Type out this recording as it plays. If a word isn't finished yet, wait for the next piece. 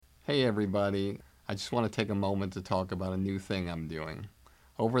Hey everybody, I just want to take a moment to talk about a new thing I'm doing.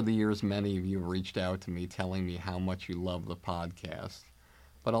 Over the years, many of you have reached out to me telling me how much you love the podcast,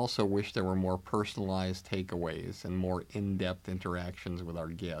 but also wish there were more personalized takeaways and more in-depth interactions with our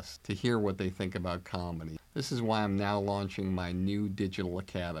guests to hear what they think about comedy. This is why I'm now launching my new digital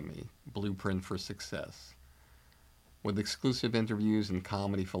academy, Blueprint for Success. With exclusive interviews and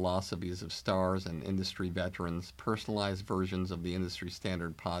comedy philosophies of stars and industry veterans, personalized versions of the industry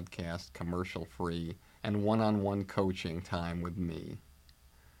standard podcast, commercial-free, and one-on-one coaching time with me.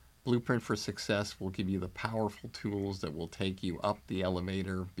 Blueprint for Success will give you the powerful tools that will take you up the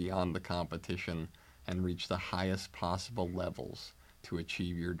elevator beyond the competition and reach the highest possible levels to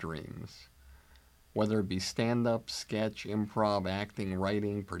achieve your dreams. Whether it be stand-up, sketch, improv, acting,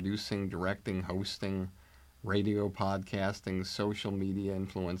 writing, producing, directing, hosting, radio podcasting, social media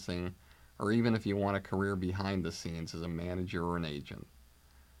influencing, or even if you want a career behind the scenes as a manager or an agent.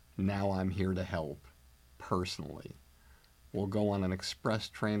 Now I'm here to help, personally. We'll go on an express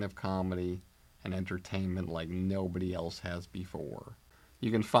train of comedy and entertainment like nobody else has before.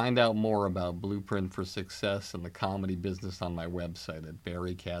 You can find out more about Blueprint for Success and the comedy business on my website at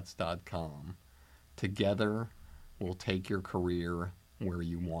barrykatz.com. Together, we'll take your career where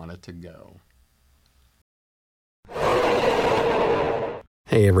you want it to go.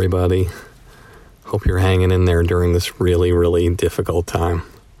 Hey everybody, hope you're hanging in there during this really, really difficult time.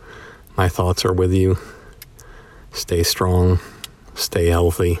 My thoughts are with you. Stay strong, stay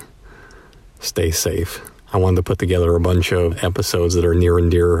healthy, stay safe. I wanted to put together a bunch of episodes that are near and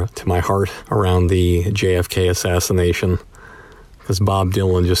dear to my heart around the JFK assassination, because Bob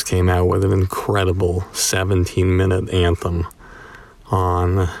Dylan just came out with an incredible 17-minute anthem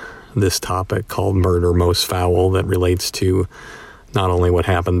on this topic called Murder Most Foul that relates to not only what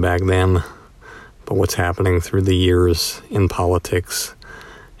happened back then, but what's happening through the years in politics,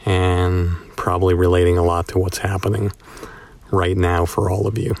 and probably relating a lot to what's happening right now for all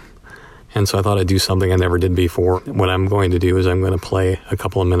of you. And so I thought I'd do something I never did before. What I'm going to do is I'm going to play a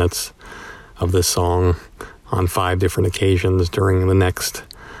couple of minutes of this song on 5 different occasions during the next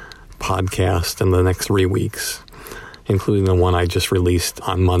podcast in the next 3 weeks, including the one I just released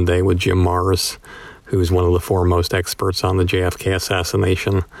on Monday with Jim Marrs, who's one of the foremost experts on the JFK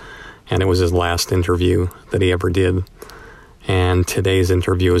assassination, and it was his last interview that he ever did. And today's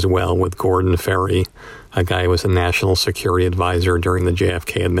interview as well with Gordon Ferry, a guy who was a national security advisor during the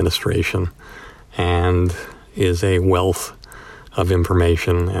JFK administration and is a wealth of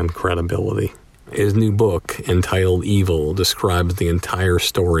information and credibility. His new book, entitled Evil, describes the entire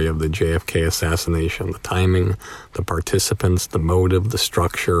story of the JFK assassination, the timing, the participants, the motive, the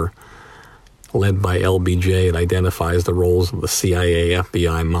structure. Led by LBJ, it identifies the roles of the CIA,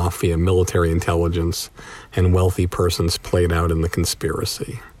 FBI, mafia, military intelligence, and wealthy persons played out in the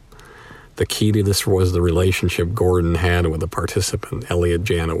conspiracy. The key to this was the relationship Gordon had with a participant, Elliot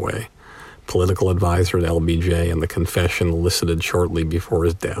Janaway, political advisor at LBJ, and the confession elicited shortly before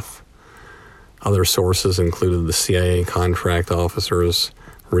his death. Other sources included the CIA contract officers,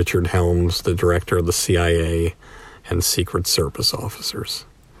 Richard Helms, the director of the CIA, and Secret Service officers.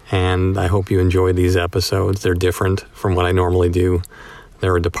 And I hope you enjoy these episodes. They're different from what I normally do.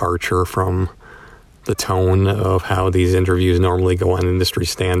 They're a departure from the tone of how these interviews normally go on industry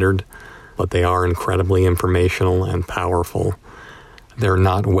standard, but they are incredibly informational and powerful. They're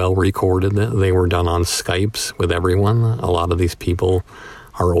not well recorded. They were done on Skypes with everyone. A lot of these people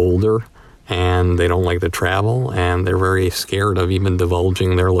are older, and they don't like to travel, and they're very scared of even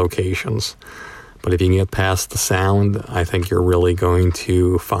divulging their locations. But if you can get past the sound, I think you're really going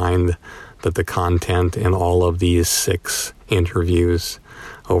to find that the content in all of these 6 interviews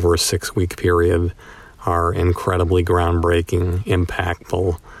over a 6-week period are incredibly groundbreaking,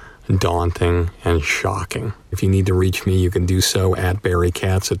 impactful, daunting, and shocking. If you need to reach me, you can do so at Barry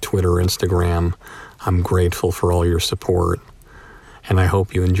Katz at Twitter or Instagram. I'm grateful for all your support, and I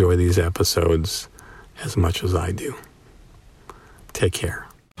hope you enjoy these episodes as much as I do. Take care.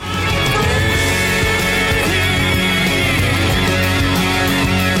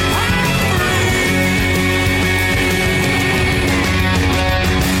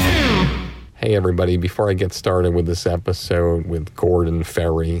 Hey everybody, before I get started with this episode with Gordon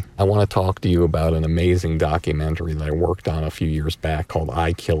Ferry, I want to talk to you about an amazing documentary that I worked on a few years back called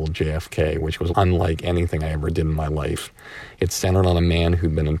I Killed JFK, which was unlike anything I ever did in my life. It's centered on a man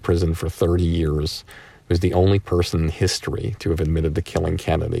who'd been in prison for 30 years, who's the only person in history to have admitted to killing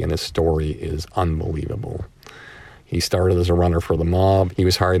Kennedy, and his story is unbelievable. He started as a runner for the mob. He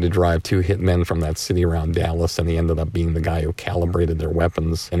was hired to drive 2 hitmen from that city around Dallas, and he ended up being the guy who calibrated their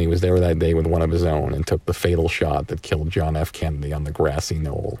weapons. And he was there that day with one of his own and took the fatal shot that killed John F. Kennedy on the grassy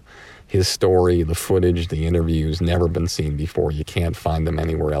knoll. His story, the footage, the interviews, never been seen before. You can't find them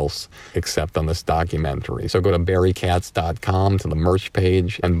anywhere else except on this documentary. So go to barrykatz.com to the merch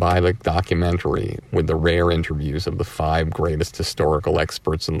page and buy the documentary with the rare interviews of the 5 greatest historical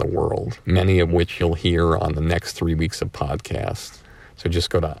experts in the world, many of which you'll hear on the next 3 weeks of podcasts. So just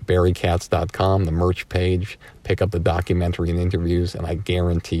go to barrykatz.com, the merch page, pick up the documentary and interviews, and I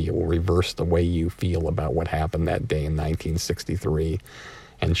guarantee it will reverse the way you feel about what happened that day in 1963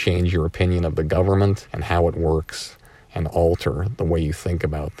 and change your opinion of the government and how it works and alter the way you think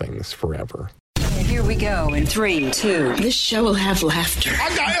about things forever. Here we go in 3, 2. This show will have laughter.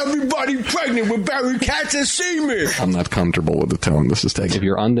 I got everybody pregnant with Barry Katz and semen. I'm not comfortable with the tone this is taking. If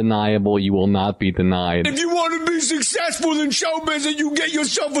you're undeniable, you will not be denied. If you want to be successful in show business, you get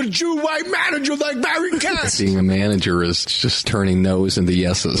yourself a Jew white manager like Barry Katz. Being a manager is just turning no's into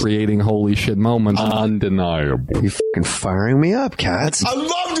yeses. Creating holy shit moments. Undeniable. You fucking firing me up, Katz. I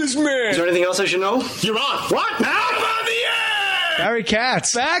love this man. Is there anything else I should know? You're on. What? Now? I'm on the air. Barry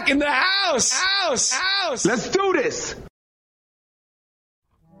Katz. Back in the house. House. Let's do this.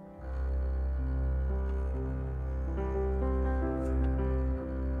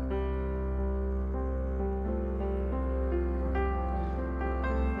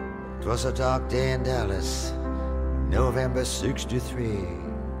 Twas a dark day in Dallas, November 63.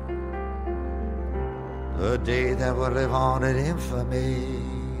 The day that would live on in infamy.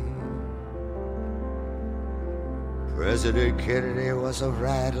 President Kennedy was a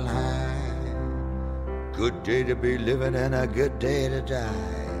riding high. Good day to be living and a good day to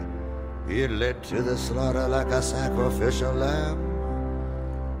die. He led to the slaughter like a sacrificial lamb.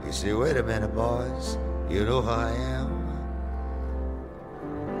 You see, wait a minute, boys, you know who I am?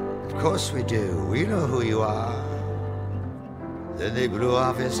 Of course we do, we know who you are. Then they blew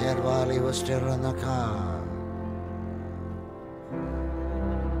off his head while he was still in the car.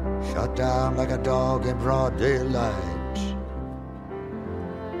 Shot down like a dog in broad daylight.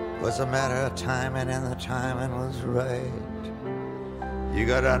 Was a matter of timing, and the timing was right. You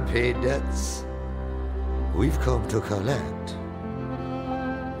got unpaid debts, we've come to collect.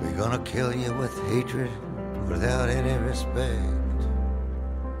 We're gonna kill you with hatred without any respect.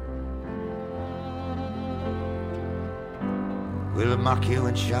 We'll mock you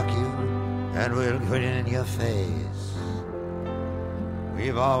and shock you, and we'll grin in your face.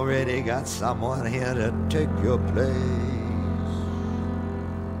 We've already got someone here to take your place.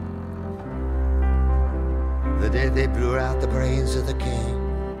 The day they blew out the brains of the king,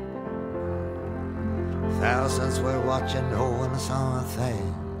 thousands were watching, no one saw a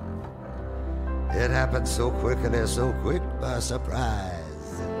thing. It happened so quickly, so quick by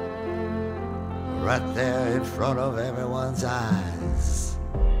surprise, right there in front of everyone's eyes.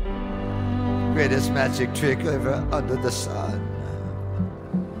 Greatest magic trick ever under the sun,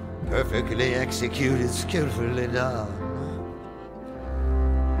 perfectly executed, skillfully done.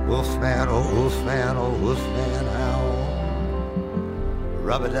 Wolfman, oh wolfman, oh wolfman, owl.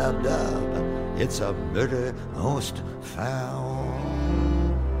 Rub-a-dub-dub, it's a murder most foul.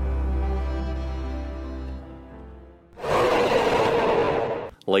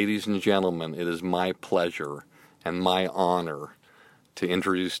 Ladies and gentlemen, it is my pleasure and my honor to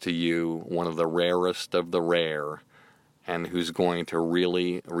introduce to you one of the rarest of the rare, and who's going to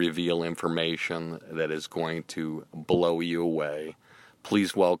really reveal information that is going to blow you away.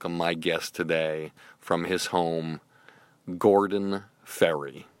 Please welcome my guest today from his home, Gordon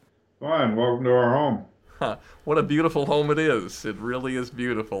Ferry. Fine, welcome to our home. What a beautiful home it is. It really is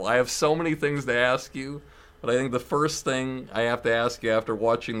beautiful. I have so many things to ask you, but I think the first thing I have to ask you after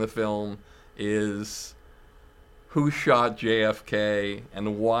watching the film is, who shot JFK,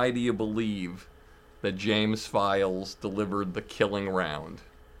 and why do you believe that James Files delivered the killing round?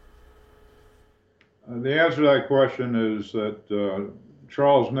 The answer to that question is that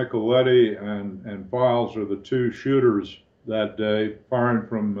Charles Nicoletti and Files are the 2 shooters that day, firing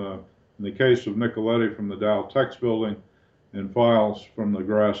from, in the case of Nicoletti, from the Dow Tex building, and Files from the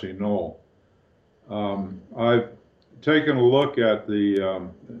grassy knoll. I've taken a look at the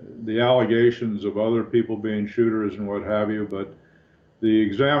allegations of other people being shooters and what have you, but the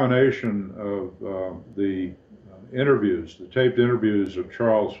examination of the interviews, the taped interviews of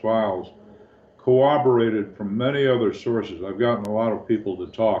Charles Files, corroborated from many other sources. I've gotten a lot of people to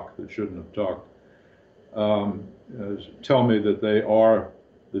talk that shouldn't have talked, tell me that they are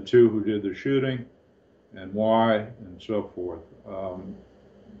the 2 who did the shooting and why and so forth.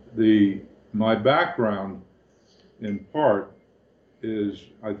 My background in part, is,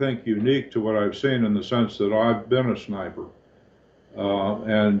 I think, unique to what I've seen in the sense that I've been a sniper.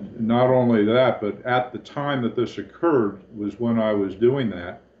 And not only that, but at the time that this occurred was when I was doing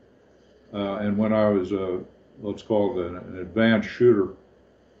that, and when I was let's call it an advanced shooter.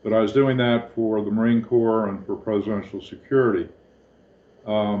 But I was doing that for the Marine Corps and for presidential security.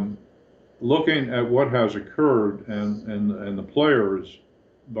 Looking at what has occurred and the players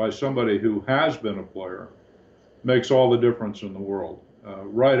by somebody who has been a player makes all the difference in the world.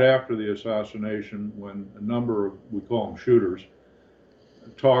 Right after the assassination, when a number of, we call them shooters,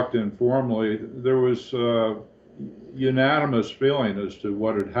 talked informally, there was unanimous feeling as to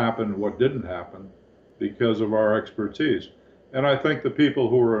what had happened and what didn't happen because of our expertise. And I think the people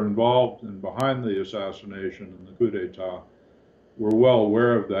who were involved and behind the assassination and the coup d'etat were well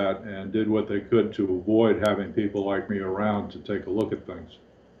aware of that and did what they could to avoid having people like me around to take a look at things.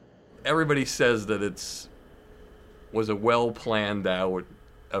 Everybody says that was a well-planned out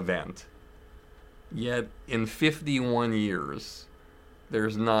event. Yet in 51 years,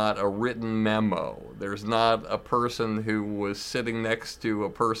 there's not a written memo. There's not a person who was sitting next to a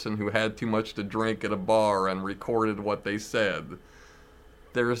person who had too much to drink at a bar and recorded what they said.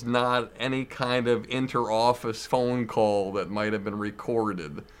 There's not any kind of inter-office phone call that might have been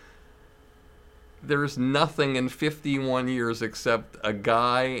recorded. There's nothing in 51 years except a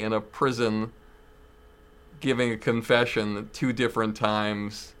guy in a prison giving a confession 2 different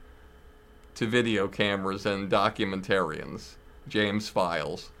times to video cameras and documentarians, James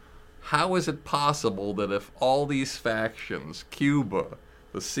Files. How is it possible that if all these factions, Cuba,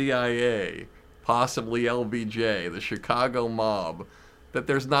 the CIA, possibly LBJ, the Chicago mob, that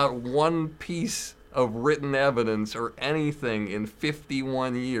there's not one piece of written evidence or anything in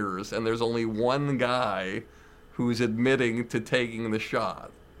 51 years, and there's only one guy who's admitting to taking the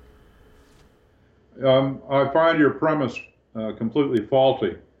shot? I find your premise completely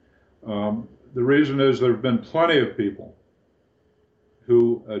faulty. The reason is there have been plenty of people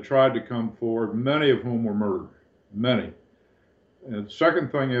who tried to come forward, many of whom were murdered, many. And the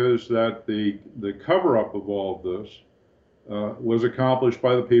second thing is that the cover-up of all of this was accomplished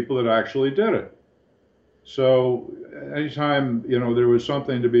by the people that actually did it. So anytime, there was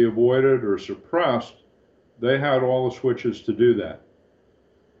something to be avoided or suppressed, they had all the switches to do that.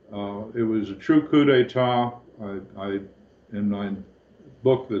 It was a true coup d'etat. In my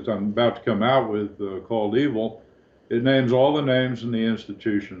book that I'm about to come out with called Evil, it names all the names in the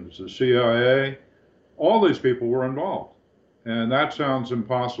institutions, the CIA, all these people were involved. And that sounds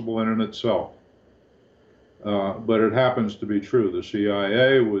impossible in and itself. But it happens to be true. The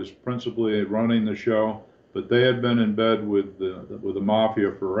CIA was principally running the show, but they had been in bed with the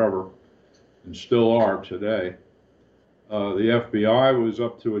mafia forever and still are today. The FBI was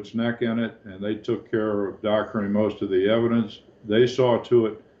up to its neck in it, and they took care of doctoring most of the evidence. They saw to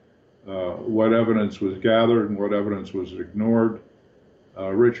it what evidence was gathered and what evidence was ignored.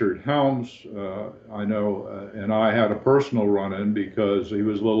 Richard Helms, I know, and I had a personal run-in because he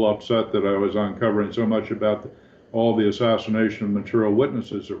was a little upset that I was uncovering so much about all the assassination of material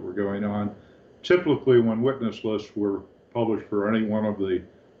witnesses that were going on. Typically, when witness lists were published for any one of the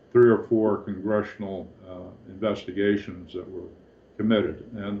 3 or 4 congressional investigations that were committed.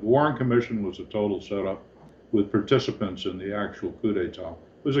 And the Warren Commission was a total setup with participants in the actual coup d'etat.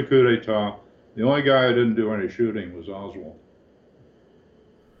 It was a coup d'etat. The only guy who didn't do any shooting was Oswald.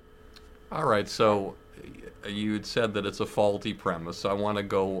 All right, so you had said that it's a faulty premise, so I want to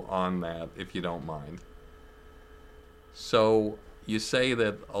go on that, if you don't mind. So you say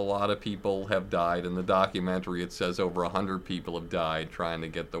that a lot of people have died. In the documentary, it says over 100 people have died trying to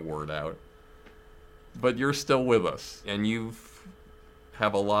get the word out. But you're still with us, and you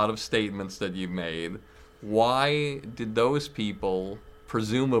have a lot of statements that you've made. Why did those people,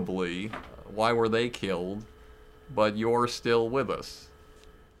 presumably, why were they killed, but you're still with us?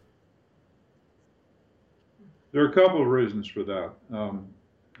 There are a couple of reasons for that.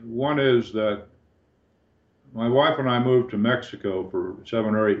 One is that my wife and I moved to Mexico for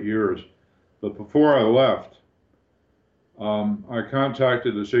 7 or 8 years, but before I left, I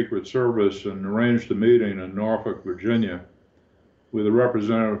contacted the Secret Service and arranged a meeting in Norfolk, Virginia, with a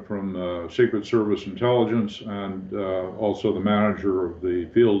representative from Secret Service Intelligence and also the manager of the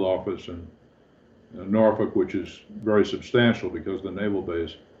field office in Norfolk, which is very substantial because of the naval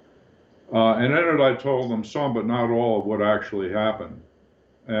base. And in it, I told them some, but not all, of what actually happened.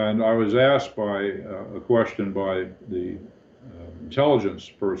 And I was asked by a question by the intelligence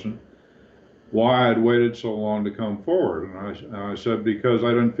person why I'd waited so long to come forward. And I said, because I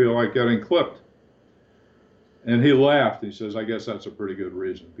didn't feel like getting clipped. And he laughed. He says, I guess that's a pretty good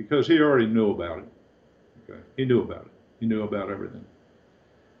reason, because he already knew about it. Okay, he knew about it. He knew about everything.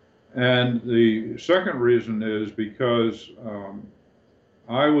 And the second reason is because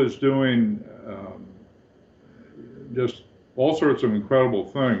I was doing just all sorts of incredible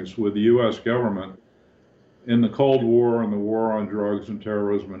things with the U.S. government in the Cold War and the war on drugs and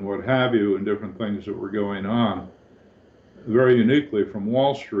terrorism and what have you, and different things that were going on, very uniquely from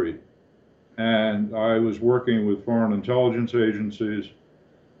Wall Street. And I was working with foreign intelligence agencies,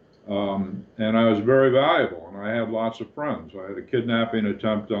 and I was very valuable, and I had lots of friends. I had a kidnapping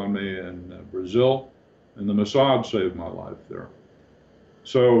attempt on me in Brazil, and the Mossad saved my life there.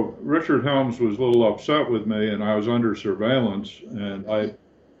 So Richard Helms was a little upset with me, and I was under surveillance, and I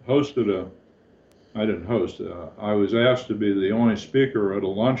hosted I was asked to be the only speaker at a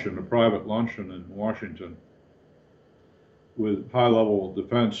luncheon, a private luncheon in Washington with high-level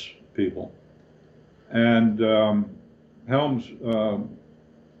defense people. And Helms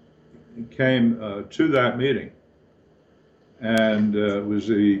came to that meeting, and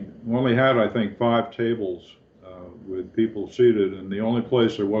only had, I think, 5 tables with people seated, and the only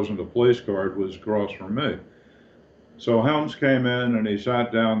place there wasn't a place card was across from me. So Helms came in and he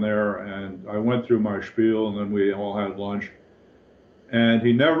sat down there, and I went through my spiel, and then we all had lunch. And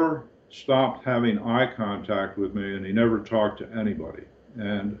he never stopped having eye contact with me, and he never talked to anybody.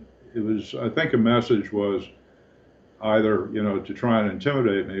 And it was, I think, a message was either, to try and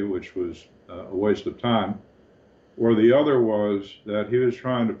intimidate me, which was a waste of time, or the other was that he was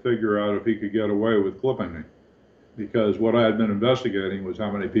trying to figure out if he could get away with clipping me, because what I had been investigating was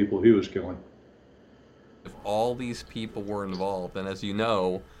how many people he was killing. If all these people were involved, and as you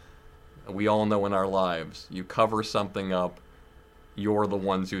know, we all know in our lives, you cover something up, you're the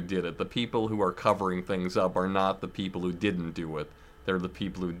ones who did it. The people who are covering things up are not the people who didn't do it. They're the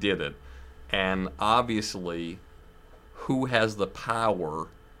people who did it. And obviously, who has the power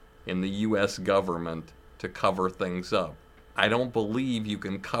in the U.S. government to cover things up? I don't believe you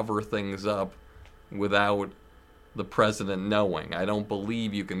can cover things up without the president knowing. I don't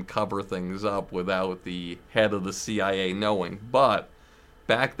believe you can cover things up without the head of the CIA knowing. But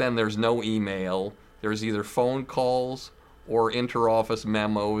back then there's no email. There's either phone calls or interoffice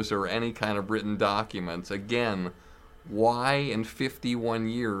memos or any kind of written documents. Again, why in 51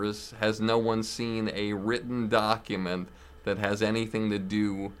 years has no one seen a written document that has anything to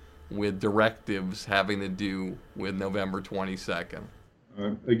do with directives having to do with November 22nd?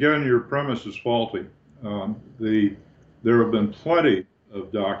 Again, your premise is faulty. There have been plenty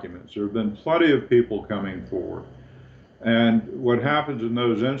of documents. There have been plenty of people coming forward. And what happens in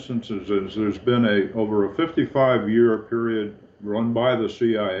those instances is there's been over a 55-year period run by the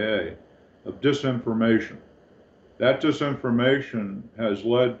CIA of disinformation. That disinformation has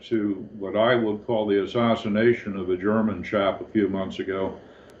led to what I would call the assassination of a German chap a few months ago,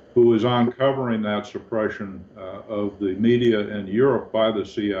 who was uncovering that suppression of the media in Europe by the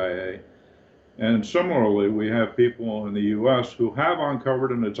CIA. And similarly, we have people in the U.S. who have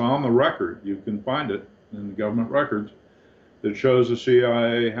uncovered, and it's on the record, you can find it in the government records, that shows the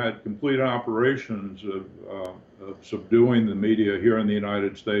CIA had complete operations of subduing the media here in the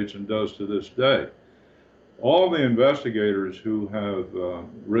United States, and does to this day. All the investigators who have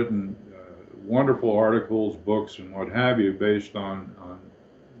written wonderful articles, books, and what have you, based on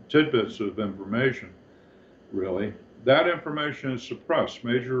tidbits of information, really, that information is suppressed.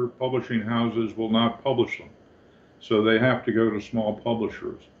 Major publishing houses will not publish them, so they have to go to small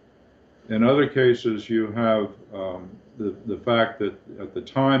publishers. In other cases, you have the fact that at the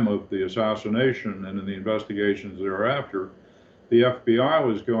time of the assassination and in the investigations thereafter, the FBI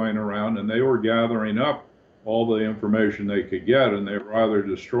was going around and they were gathering up all the information they could get, and they were either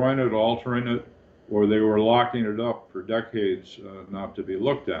destroying it, altering it, or they were locking it up for decades not to be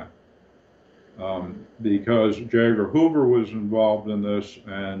looked at. Because J. Edgar Hoover was involved in this,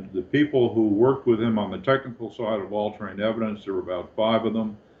 and the people who worked with him on the technical side of altering evidence, there were about 5 of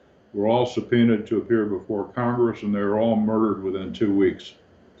them, were all subpoenaed to appear before Congress, and they were all murdered within 2 weeks.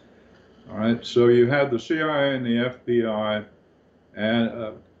 All right, so you had the CIA and the FBI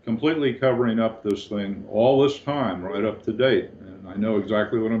and completely covering up this thing all this time, right up to date, and I know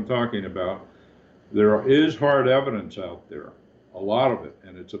exactly what I'm talking about. There is hard evidence out there, a lot of it,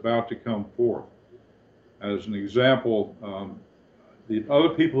 and it's about to come forth. As an example, the other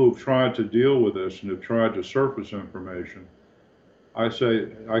people who've tried to deal with this and have tried to surface information, I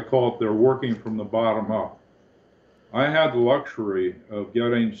call it they're working from the bottom up. I had the luxury of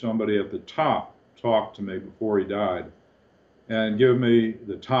getting somebody at the top talk to me before he died and give me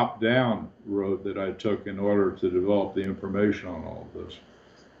the top-down road that I took in order to develop the information on all of this.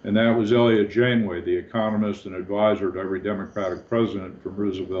 And that was Elliot Janeway, the economist and advisor to every Democratic president from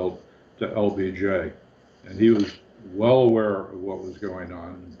Roosevelt to LBJ. and he was well aware of what was going on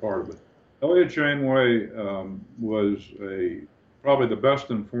and part of it. Elliot Janeway was probably the best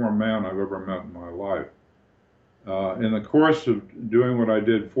informed man I've ever met in my life. In the course of doing what I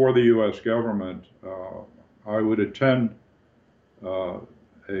did for the U.S. government, I would attend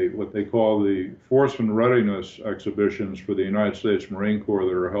what they call the Force and Readiness exhibitions for the United States Marine Corps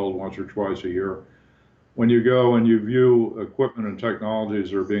that are held once or twice a year. When you go and you view equipment and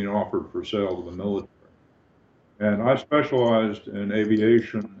technologies that are being offered for sale to the military. And I specialized in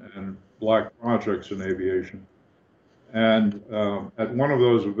aviation and black projects in aviation. And at one of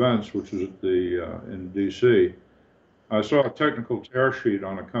those events, which was at in D.C., I saw a technical tear sheet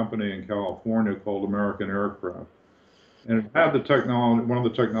on a company in California called American Aircraft. And it had the technology, one of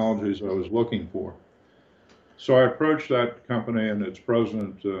the technologies I was looking for. So I approached that company and its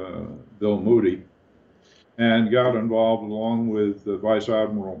president, Bill Moody, and got involved along with the Vice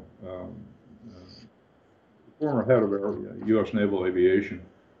Admiral, former head of U.S. Naval Aviation,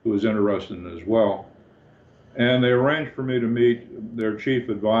 who was interested in it as well. And they arranged for me to meet their chief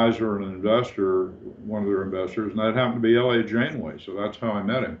advisor and investor, one of their investors, and that happened to be Elliot Janeway. So that's how I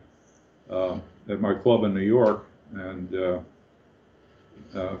met him at my club in New York. And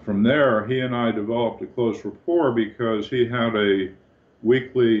from there, he and I developed a close rapport because he had a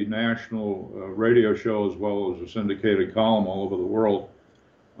weekly national radio show as well as a syndicated column all over the world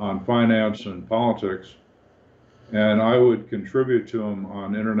on finance and politics. And I would contribute to him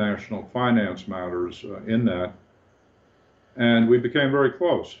on international finance matters in that. And we became very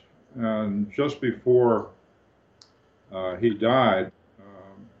close. And just before he died,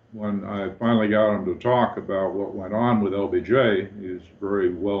 when I finally got him to talk about what went on with LBJ, he's a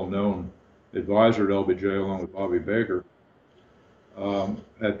very well-known advisor to LBJ along with Bobby Baker.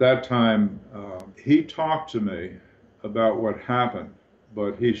 At that time, he talked to me about what happened,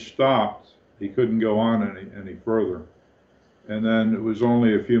 but he stopped. He couldn't go on any further. And then it was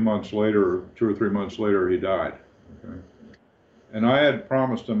only a few months later, 2 or 3 months later, he died. Okay? And I had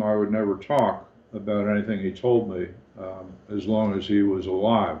promised him I would never talk about anything he told me as long as he was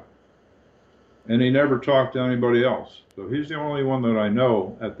alive. And he never talked to anybody else. So he's the only one that I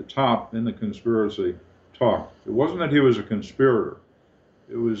know at the top in the conspiracy talked. It wasn't that he was a conspirator.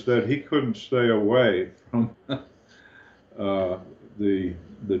 It was that he couldn't stay away from the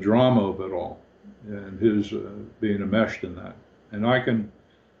drama of it all and his being enmeshed in that. And I can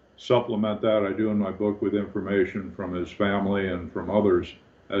supplement that, I do in my book, with information from his family and from others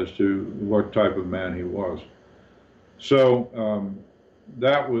as to what type of man he was. So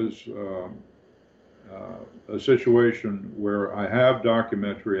that was a situation where I have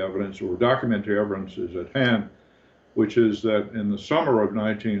documentary evidence, or documentary evidence is at hand, which is that in the summer of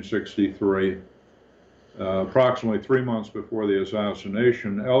 1963, approximately 3 months before the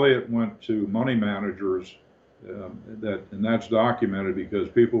assassination, Elliot went to money managers, and that's documented because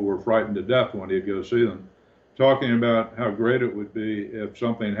people were frightened to death when he'd go see them, talking about how great it would be if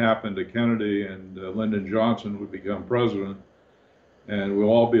something happened to Kennedy and Lyndon Johnson would become president, and we'll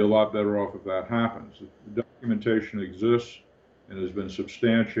all be a lot better off if that happens. The documentation exists and has been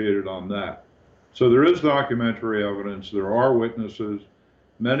substantiated on that. So there is documentary evidence, there are witnesses.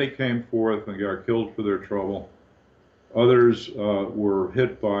 Many came forth and got killed for their trouble. Others were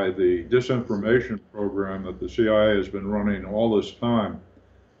hit by the disinformation program that the CIA has been running all this time,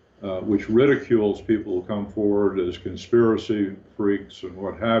 which ridicules people who come forward as conspiracy freaks and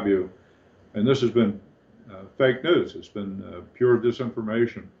what have you. And this has been fake news. It's been pure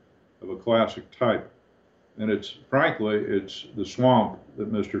disinformation of a classic type. And it's, frankly, it's the swamp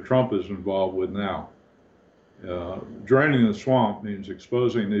that Mr. Trump is involved with now. Draining the swamp means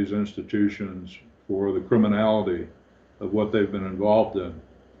exposing these institutions for the criminality of what they've been involved in.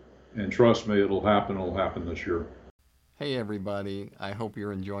 And trust me, it'll happen this year. Hey everybody, I hope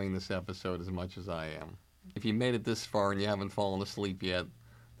you're enjoying this episode as much as I am. If you made it this far and you haven't fallen asleep yet,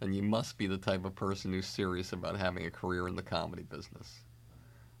 then you must be the type of person who's serious about having a career in the comedy business.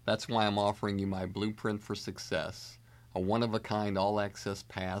 That's why I'm offering you my Blueprint for Success, a one-of-a-kind all-access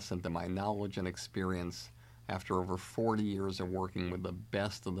pass into my knowledge and experience after over 40 years of working with the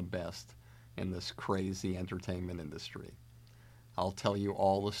best of the best in this crazy entertainment industry. I'll tell you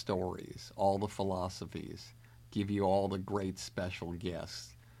all the stories, all the philosophies, give you all the great special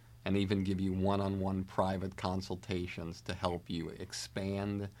guests, and even give you one-on-one private consultations to help you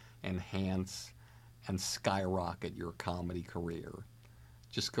expand, enhance, and skyrocket your comedy career.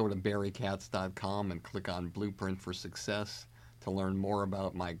 Just go to barrykatz.com and click on Blueprint for Success to learn more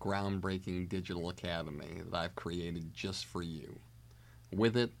about my groundbreaking digital academy that I've created just for you.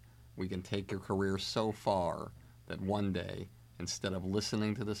 With it, we can take your career so far that one day, instead of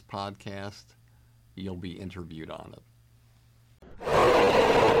listening to this podcast, you'll be interviewed on it.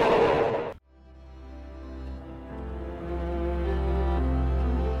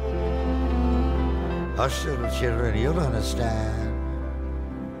 Hush, little children, you'll understand.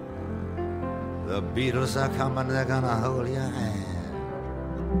 The Beatles are coming, they're gonna hold your hand.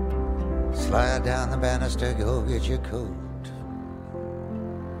 Slide down the banister, go get your coat.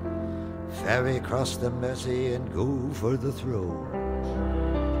 Ferry across the Mersey and go for the throat.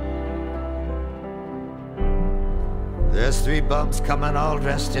 There's 3 bums coming all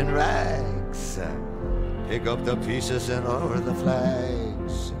dressed in rags. Pick up the pieces and lower the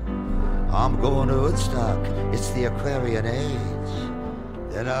flags. I'm going to Woodstock, it's the Aquarian age.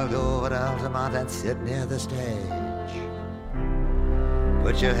 Then I'll go over to Altamont and sit near the stage.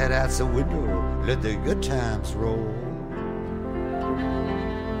 Put your head out the window, let the good times roll.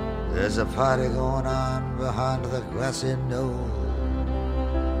 There's a party going on behind the grassy knoll.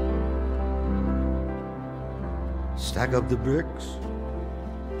 Stack up the bricks,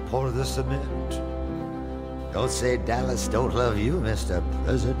 pour the cement. Don't say Dallas don't love you, Mr.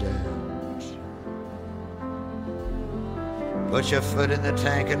 President. Put your foot in the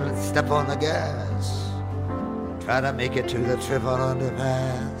tank and step on the gas. Try to make it to the triple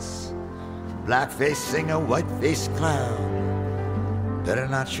underpass. Blackface singer, white-faced clown. Better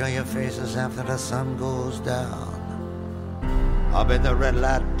not show your faces after the sun goes down. I'm in the red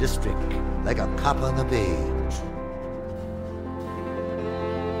light district like a cop on the beat.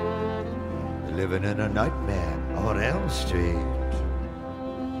 Living in a nightmare on Elm Street.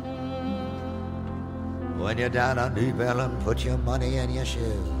 When you're down on New Bellum, put your money in your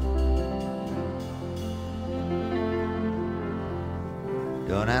shoe.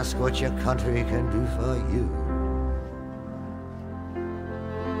 Don't ask what your country can do for you.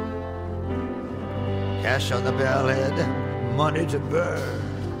 Cash on the bellhead, money to burn.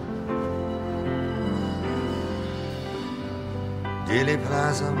 Dealey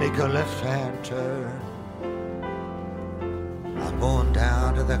Plaza, make a left-hand turn. I'm going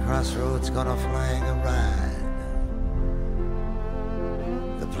down to the crossroads, gonna flag a ride.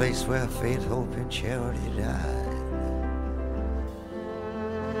 The place where faith, hope, and charity died.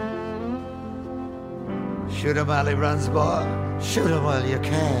 Shoot 'em while he runs, boy. Shoot 'em while you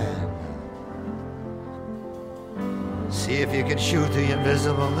can. See if you can shoot the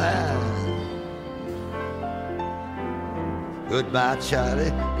invisible man. Goodbye,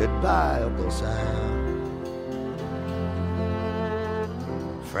 Charlie. Goodbye, Uncle Sam.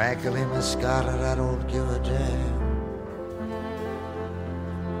 Frankly, Miss Scarlett, I don't give a damn.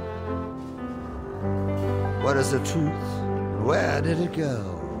 What is the truth? Where did it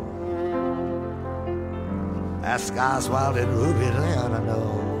go? Ask Oswald and Ruby, they ought to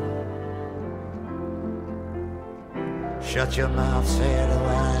know. Shut your mouth, say it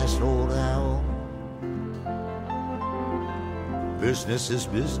when I slow down. Business is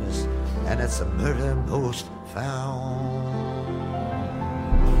business, and it's a murder most found.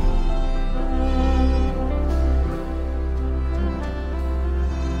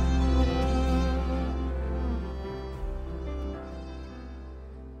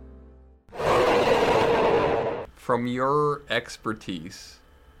 From your expertise,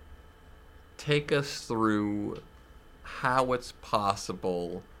 take us through how it's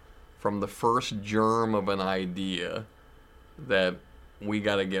possible from the first germ of an idea that we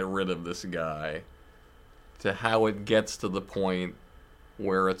got to get rid of this guy to how it gets to the point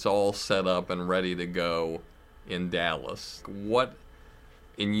where it's all set up and ready to go in Dallas. What,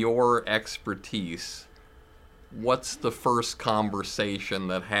 in your expertise, what's the first conversation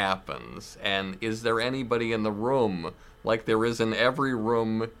that happens? And is there anybody in the room, like there is in every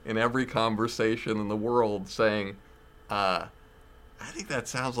room, in every conversation in the world, saying, I think that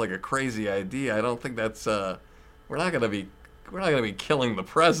sounds like a crazy idea. I don't think that's, we're not going to be killing the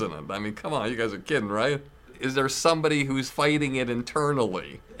president. I mean, come on, you guys are kidding, right? Is there somebody who's fighting it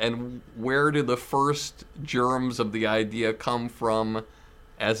internally? And where do the first germs of the idea come from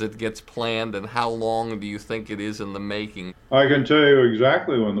as it gets planned, and how long do you think it is in the making? I can tell you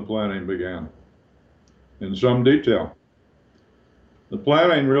exactly when the planning began, in some detail. The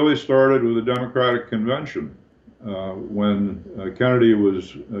planning really started with the Democratic Convention when Kennedy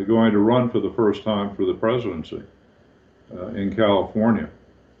was going to run for the first time for the presidency in California.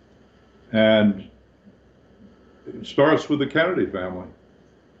 And it starts with the Kennedy family.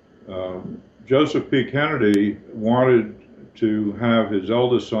 Joseph P. Kennedy wanted to have his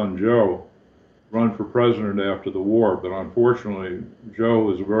eldest son, Joe, run for president after the war, but unfortunately, Joe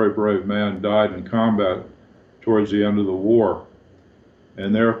was a very brave man, died in combat towards the end of the war,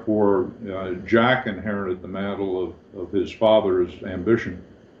 and therefore Jack inherited the mantle of his father's ambition.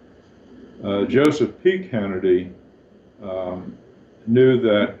 Joseph P. Kennedy knew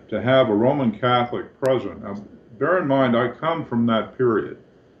that to have a Roman Catholic president, now bear in mind I come from that period,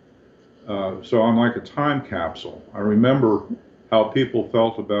 so I'm like a time capsule. I remember how people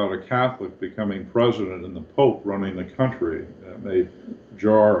felt about a Catholic becoming president and the Pope running the country. That may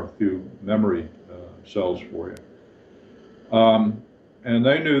jar a few memory cells for you. And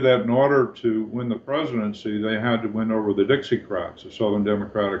they knew that in order to win the presidency, they had to win over the Dixiecrats, the Southern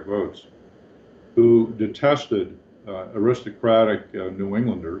Democratic votes, who detested aristocratic New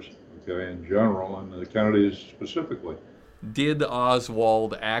Englanders, okay, in general, and the Kennedys specifically. Did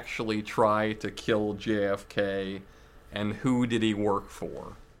Oswald actually try to kill JFK, and who did he work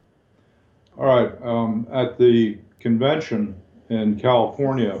for? All right, at the convention in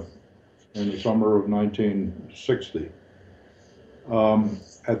California in the summer of 1960,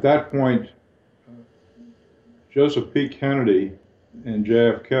 at that point, Joseph P. Kennedy and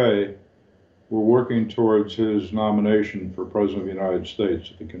JFK were working towards his nomination for President of the United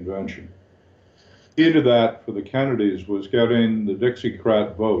States at the convention. Key to that for the Kennedys was getting the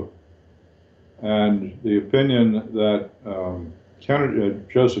Dixiecrat vote. And the opinion that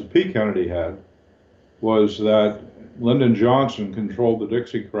Joseph P. Kennedy had was that Lyndon Johnson controlled the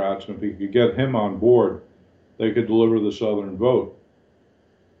Dixiecrats, and if he could get him on board, they could deliver the Southern vote.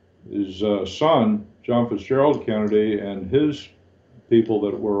 His son, John Fitzgerald Kennedy, and his people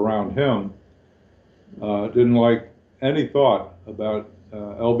that were around him didn't like any thought about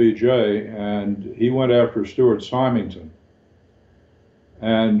LBJ, and he went after Stuart Symington.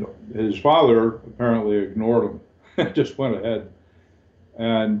 And his father apparently ignored him, just went ahead.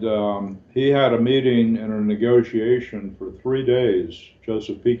 And he had a meeting and a negotiation for 3 days,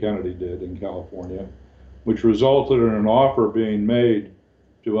 Joseph P. Kennedy did, in California, which resulted in an offer being made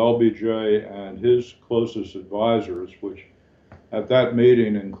to LBJ and his closest advisors, which at that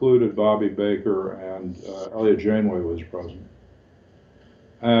meeting included Bobby Baker, and Elliott Janeway was present.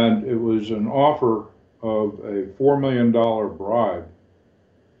 And it was an offer of a $4 million bribe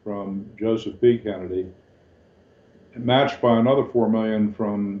from Joseph P. Kennedy, matched by another $4 million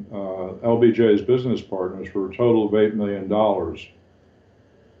from LBJ's business partners for a total of $8 million.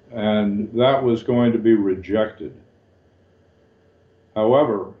 And that was going to be rejected.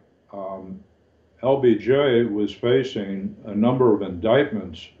 However, LBJ was facing a number of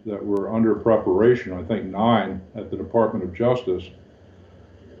indictments that were under preparation, I think 9 at the Department of Justice,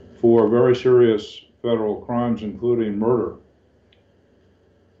 for very serious federal crimes, including murder.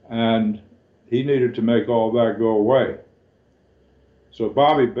 And he needed to make all that go away. So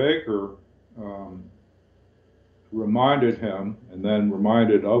Bobby Baker reminded him, and then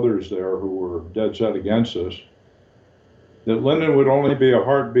reminded others there who were dead set against this, that Lyndon would only be a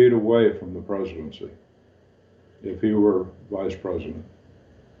heartbeat away from the presidency if he were vice president.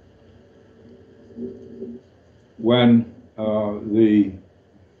 When the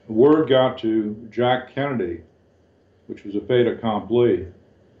word got to Jack Kennedy, which was a fait accompli,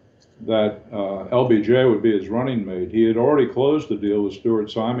 that LBJ would be his running mate, he had already closed the deal with Stuart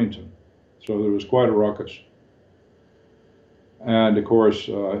Symington, so there was quite a ruckus. And of course,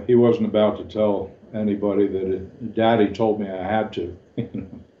 he wasn't about to tell anybody that Daddy told me I had to.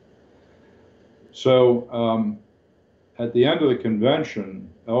 So at the end of the convention,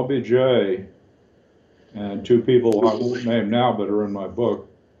 LBJ and 2 people I won't name now but are in my book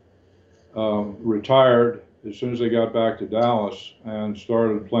retired as soon as they got back to Dallas and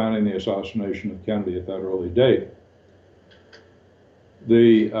started planning the assassination of Kennedy at that early date.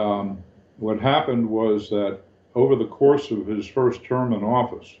 What happened was that over the course of his first term in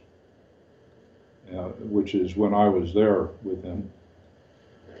office, which is when I was there with him,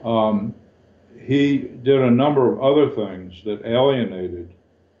 he did a number of other things that alienated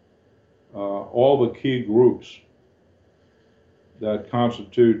all the key groups that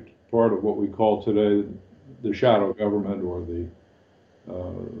constitute part of what we call today the shadow government, or the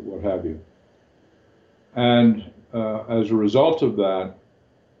what have you. And as a result of that,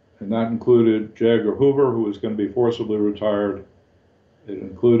 and that included J. Edgar Hoover, who was going to be forcibly retired. It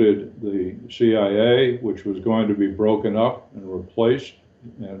included the CIA, which was going to be broken up and replaced.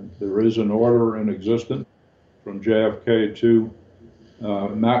 And there is an order in existence from JFK to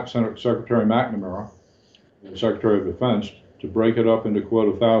Secretary McNamara, the Secretary of Defense, to break it up into, quote,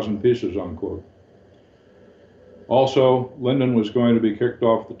 1,000 pieces, unquote. Also, Lyndon was going to be kicked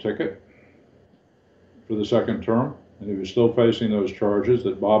off the ticket for the second term, and he was still facing those charges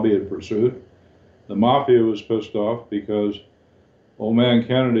that Bobby had pursued. The mafia was pissed off because old man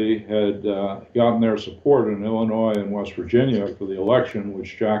Kennedy had gotten their support in Illinois and West Virginia for the election,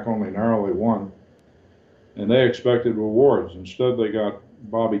 which Jack only narrowly won, and they expected rewards. Instead, they got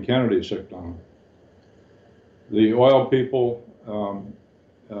Bobby Kennedy sicked on him. The oil people,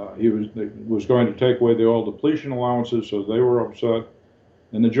 he was going to take away the oil depletion allowances, so they were upset.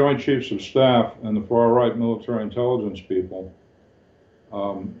 And the Joint Chiefs of Staff and the far-right military intelligence people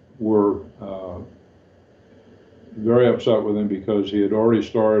were very upset with him because he had already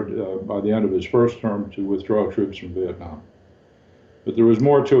started, by the end of his first term, to withdraw troops from Vietnam. But there was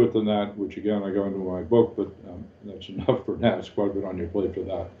more to it than that, which again I go into my book, but that's enough for now. It's quite a bit on your plate for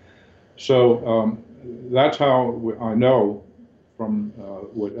that. So that's how I know from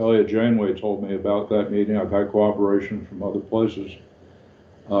what Elliot Janeway told me about that meeting. I've had cooperation from other places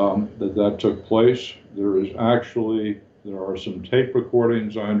that took place. There are some tape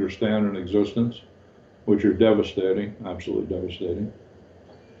recordings I understand in existence, which are devastating, absolutely devastating.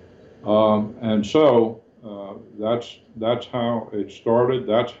 And so that's how it started.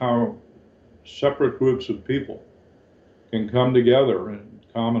 That's how separate groups of people can come together in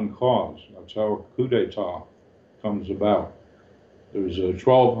common cause. That's how a coup d'etat comes about. There's a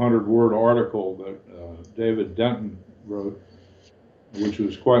 1,200-word article that David Denton wrote, which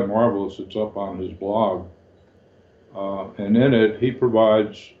was quite marvelous. It's up on his blog. And in it, he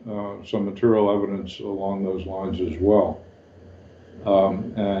provides some material evidence along those lines as well.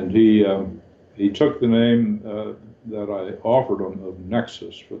 And he took the name that I offered him of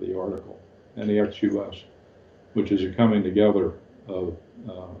Nexus for the article, NEXUS, which is a coming together of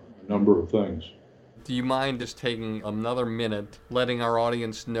a number of things. Do you mind just taking another minute, letting our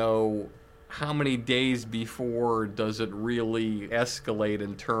audience know how many days before does it really escalate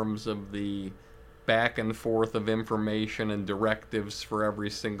in terms of the back and forth of information and directives for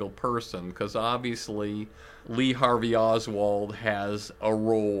every single person? Because obviously Lee Harvey Oswald has a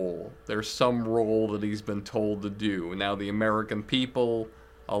role. There's some role that he's been told to do. Now the American people,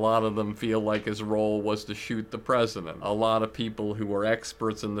 a lot of them feel like his role was to shoot the president. A lot of people who are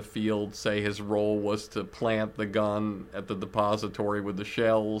experts in the field say his role was to plant the gun at the depository with the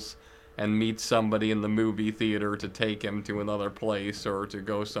shells and meet somebody in the movie theater to take him to another place or to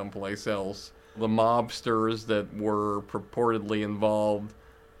go someplace else. The mobsters that were purportedly involved,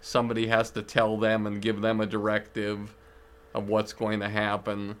 somebody has to tell them and give them a directive of what's going to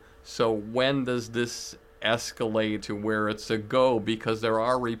happen. So when does this escalate to where it's a go? Because there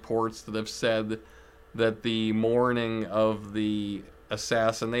are reports that have said that the morning of the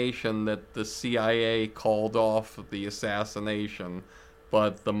assassination that the CIA called off the assassination,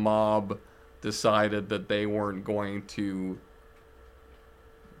 but the mob decided that they weren't going to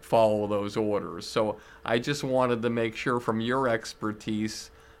follow those orders. So I just wanted to make sure from your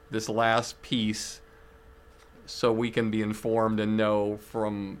expertise, this last piece, so we can be informed and know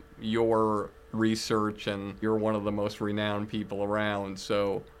from your research, and you're one of the most renowned people around,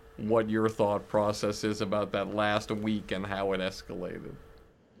 so what your thought process is about that last week and how it escalated.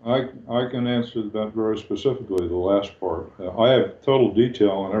 I can answer that very specifically, the last part. I have total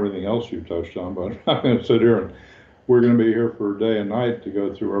detail on everything else you touched on, but I'm going to sit here and we're going to be here for day and night to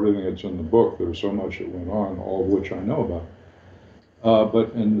go through everything that's in the book. There's so much that went on, all of which I know about.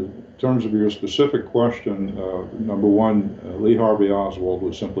 But in terms of your specific question, number one, Lee Harvey Oswald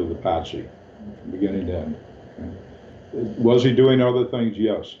was simply the patsy from beginning to end. Okay. Was he doing other things?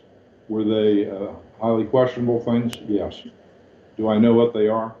 Yes. Were they highly questionable things? Yes. Do I know what they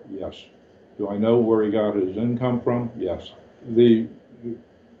are? Yes. Do I know where he got his income from? Yes. The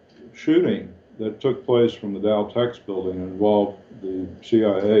shooting that took place from the Dow Tex building involved the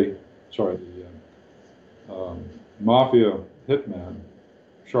mafia hitman,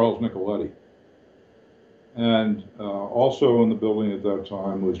 Charles Nicoletti. And also in the building at that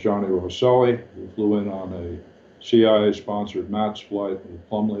time was Johnny Rosselli, who flew in on a CIA-sponsored MATS flight with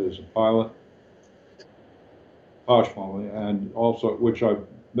Plumlee as a pilot. Posh Plumlee, and also, which I've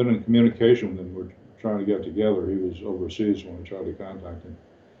been in communication with him. We're trying to get together. He was overseas when we tried to contact him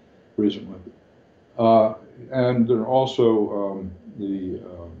recently. And there also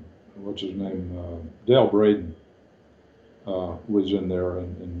what's his name, Dale Braden was in there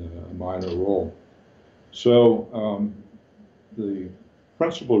in a minor role. So the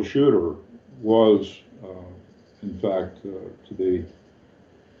principal shooter was, in fact, to be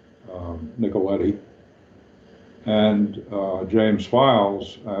Nicoletti. And James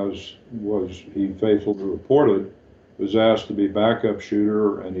Files, as was he faithfully reported, was asked to be backup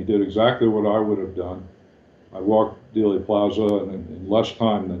shooter, and he did exactly what I would have done. I walked Dealey Plaza in less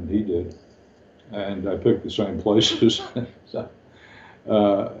time than he did, and I picked the same places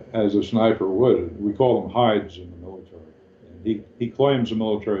as a sniper would. We call them hides in the military. And he claims a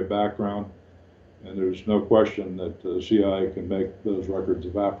military background, and there's no question that the CIA can make those records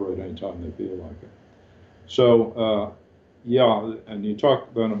evaporate anytime they feel like it. So Yeah, and you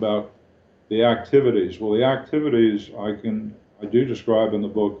talked then about the activities. Well, the activities I do describe in the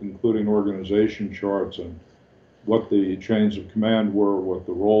book, including organization charts and what the chains of command were, what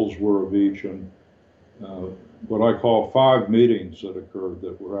the roles were of each, and what I call 5 meetings that occurred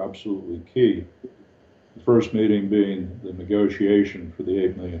that were absolutely key. The first meeting being the negotiation for the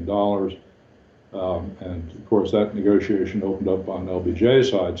 $8 million. And of course, that negotiation opened up on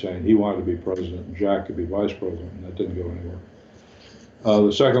LBJ's side, saying he wanted to be president and Jack could be vice president, and that didn't go anywhere.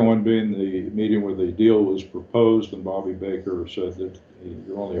 The second one being the meeting where the deal was proposed, and Bobby Baker said that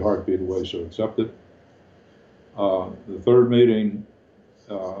you're only a heartbeat away, so accept it. The third meeting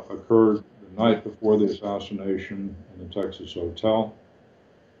occurred the night before the assassination in the Texas hotel,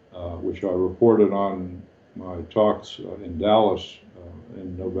 which I reported on my talks in Dallas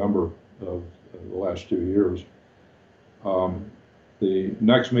in November of the last 2 years. The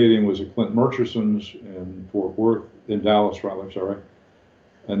next meeting was at Clint Murchison's in Fort Worth, in Dallas, rather, sorry.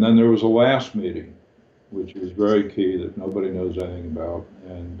 And then there was a last meeting, which is very key that nobody knows anything about,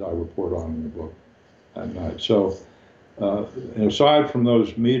 and I report on in the book at night. So, and aside from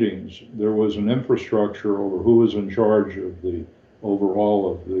those meetings, there was an infrastructure over who was in charge of the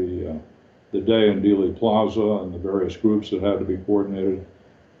overall of the day in Dealey Plaza and the various groups that had to be coordinated.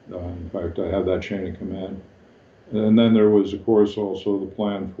 In fact, I have that chain of command. And then there was, of course, also the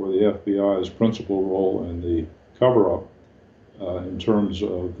plan for the FBI's principal role in the cover-up in terms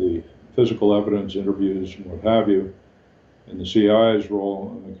of the physical evidence, interviews, and what have you, and the CIA's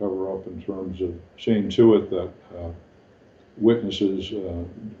role in the cover-up in terms of seeing to it that witnesses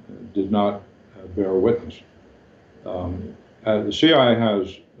did not bear witness. The CIA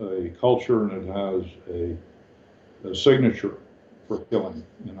has a culture and it has a signature for killing,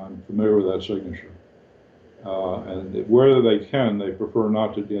 and I'm familiar with that signature. And where they can, they prefer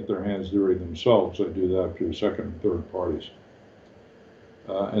not to get their hands dirty themselves. They do that through second and third parties.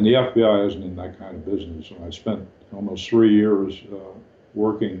 And the FBI isn't in that kind of business. And I spent almost 3 years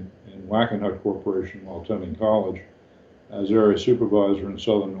working in Wackenhut Corporation while attending college as area supervisor in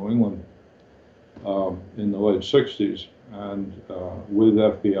southern New England in the late 60s, and with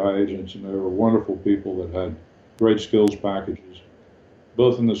FBI agents, and they were wonderful people that had great skills packages.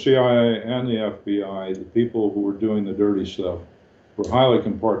 Both in the CIA and the FBI, the people who were doing the dirty stuff were highly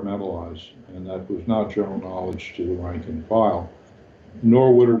compartmentalized, and that was not general knowledge to the rank and file,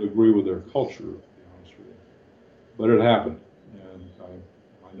 nor would it agree with their culture, to be honest with you. But it happened, and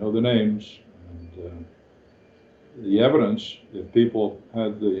I know the names, and the evidence, if people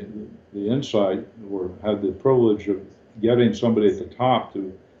had the insight or had the privilege of getting somebody at the top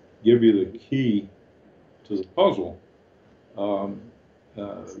to give you the key to the puzzle,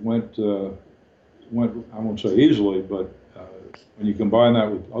 went, I won't say easily, but when you combine that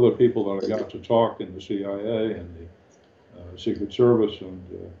with other people that I got to talk in the CIA and the Secret Service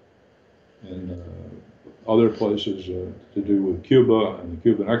and other places to do with Cuba and the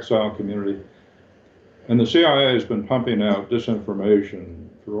Cuban exile community. And the CIA has been pumping out disinformation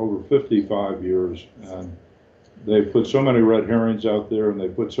for over 55 years, and they've put so many red herrings out there, and they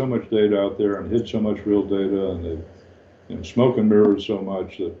put so much data out there and hid so much real data, and they smoke and mirrors so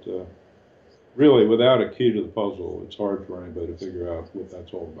much that really, without a key to the puzzle, it's hard for anybody to figure out what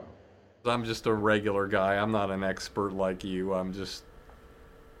that's all about. I'm just a regular guy. I'm not an expert like you. I'm just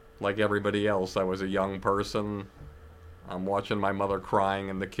like everybody else. I was a young person. I'm watching my mother crying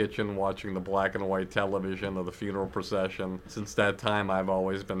in the kitchen, watching the black and white television of the funeral procession. Since that time, I've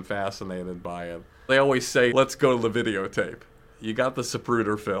always been fascinated by it. They always say, let's go to the videotape. You got the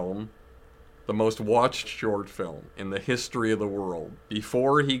Zapruder film, the most watched short film in the history of the world.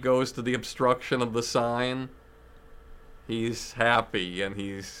 Before he goes to the obstruction of the sign, he's happy and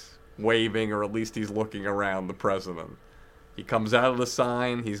he's waving, or at least he's looking around the president. He comes out of the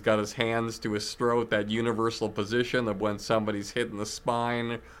sign, he's got his hands to his throat, that universal position of when somebody's hit in the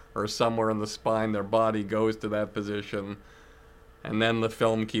spine or somewhere in the spine, their body goes to that position. And then the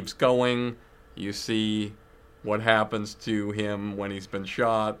film keeps going. You see what happens to him when he's been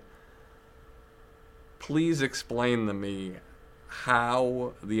shot. Please explain to me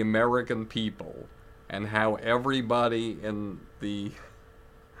how the American people and how everybody in the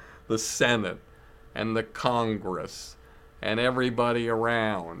Senate and the Congress and everybody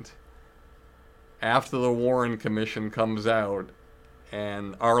around, after the Warren Commission comes out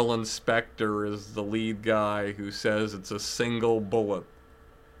and Arlen Specter is the lead guy who says it's a single bullet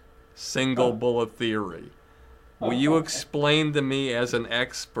theory. Will you explain to me as an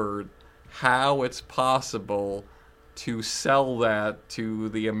expert how it's possible to sell that to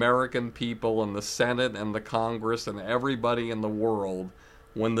the American people and the Senate and the Congress and everybody in the world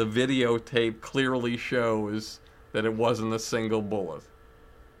when the videotape clearly shows that it wasn't a single bullet?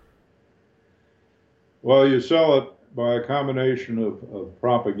 Well, you sell it by a combination of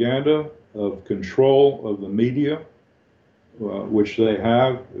propaganda, of control of the media, which they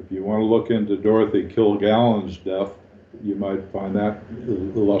have. If you want to look into Dorothy Kilgallen's death, you might find that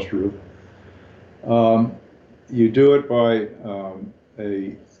illustrative. You do it by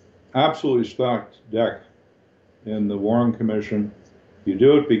a absolutely stacked deck in the Warren Commission. You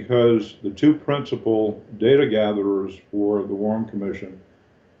do it because the two principal data gatherers for the Warren Commission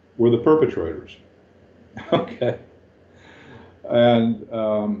were the perpetrators. Okay. And,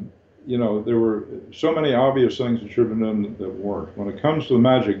 you know, there were so many obvious things that should have been done that weren't. When it comes to the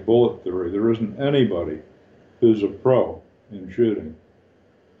magic bullet theory, there isn't anybody who's a pro in shooting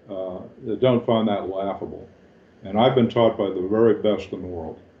that don't find that laughable. And I've been taught by the very best in the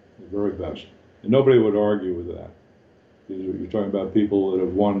world, the very best. And nobody would argue with that. You're talking about people that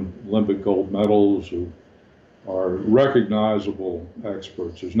have won Olympic gold medals, who are recognizable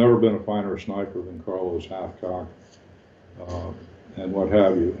experts. There's never been a finer sniper than Carlos Hathcock, and what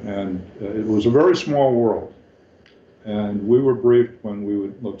have you. And it was a very small world. And we were briefed when we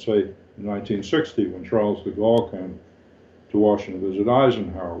would, let's say, in 1960, when Charles de Gaulle came to Washington to visit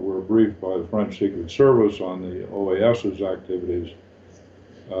Eisenhower, we were briefed by the French Secret Service on the OAS's activities,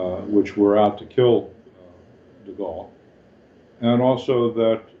 which were out to kill de Gaulle. And also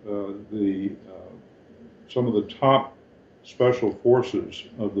that some of the top special forces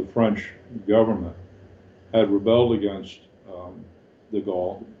of the French government had rebelled against de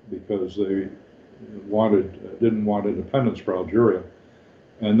Gaulle because they didn't want independence for Algeria.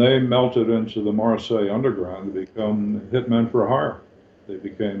 And they melted into the Marseille underground to become hitmen for hire. They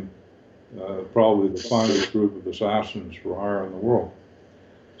became probably the finest group of assassins for hire in the world.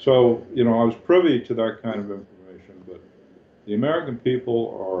 So, you know, I was privy to that kind of information, but the American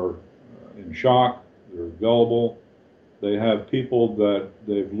people are in shock, they're gullible, they have people that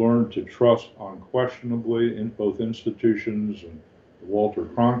they've learned to trust unquestionably in both institutions and the Walter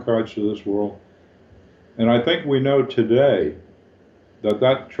Cronkites of this world. And I think we know today that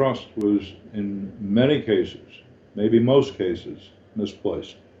that trust was in many cases, maybe most cases,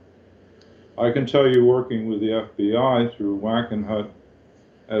 misplaced. I can tell you, working with the FBI through Wackenhut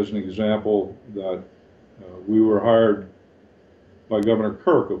as an example, that we were hired by Governor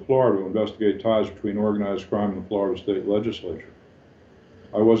Kirk of Florida to investigate ties between organized crime and the Florida state legislature.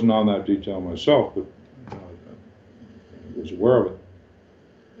 I wasn't on that detail myself, but I was aware of it.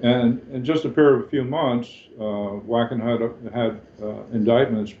 And in just a period of a few months, Wackenhut had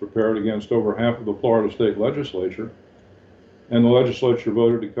indictments prepared against over half of the Florida state legislature, and the legislature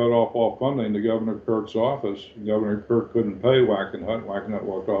voted to cut off all funding to Governor Kirk's office. Governor Kirk couldn't pay Wackenhut. Wackenhut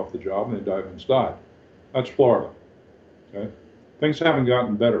walked off the job, and the indictments died. That's Florida. Okay? Things haven't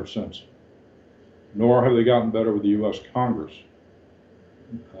gotten better since, nor have they gotten better with the U.S. Congress.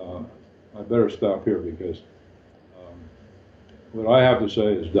 I better stop here because what I have to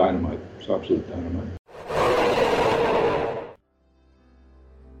say is dynamite. It's absolute dynamite.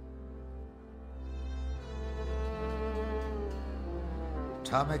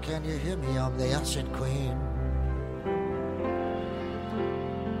 Tommy, can you hear me? I'm the ancient queen.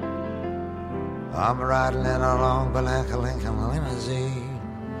 I'm riding in a long black Lincoln limousine,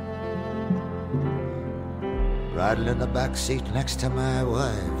 riding in the back seat next to my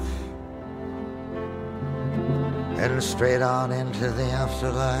wife, heading straight on into the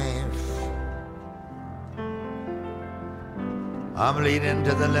afterlife. I'm leaning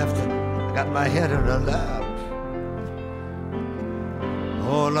to the left and I got my head in her lap.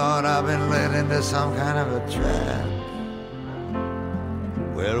 Oh Lord, I've been led into some kind of a trap.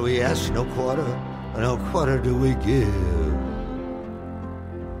 Well, we ask no quarter do we give.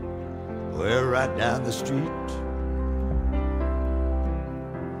 We're right down the street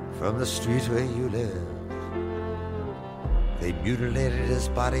from the street where you live. They mutilated his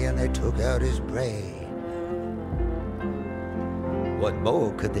body and they took out his brain. What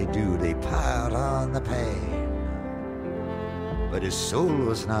more could they do? They piled on the pain. But his soul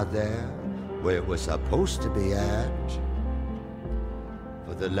was not there where it was supposed to be at.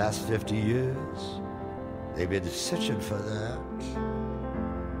 For the last 50 years, they've been searching for that.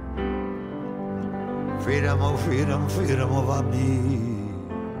 Freedom, oh freedom, freedom over me.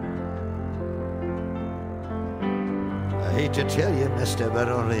 I hate to tell you, mister, but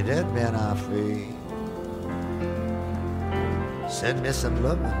only dead men are free. Send me some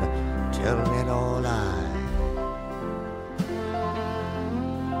love and tell me no lie.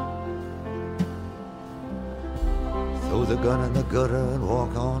 Throw the gun in the gutter and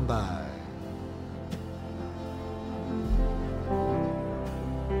walk on by.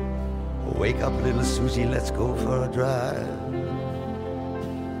 Wake up, little Susie, let's go for a drive.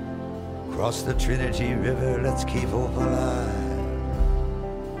 Cross the Trinity River, let's keep hope alive.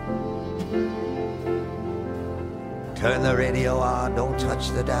 Turn the radio on, don't touch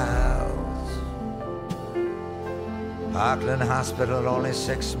the dials. Parkland Hospital, only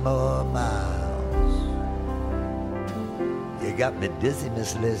 6 more miles. You got me dizzy,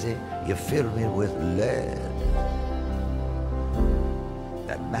 Miss Lizzie, you fill me with lead.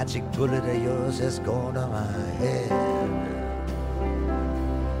 That magic bullet of yours has gone to my head.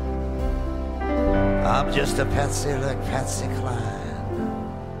 I'm just a patsy like Patsy Cline.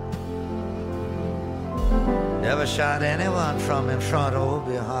 Never shot anyone from in front or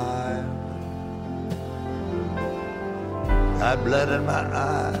behind. Got blood in my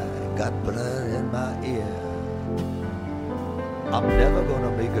eye, got blood in my ear. I'm never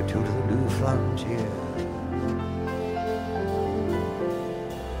gonna make it to the new frontier.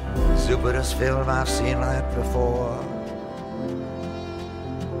 Stupidest film I've seen like before.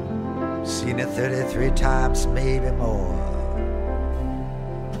 Seen it 33 times, maybe more.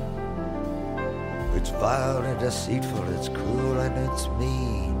 It's vile and deceitful, it's cruel and it's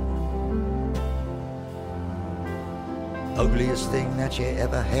mean. Ugliest thing that you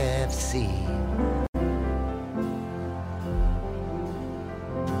ever have seen.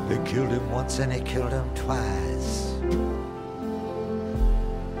 They killed him once and they killed him twice.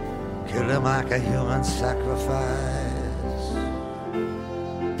 Killed him like a human sacrifice.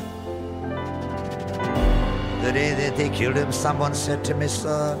 The day that they killed him, someone said to me,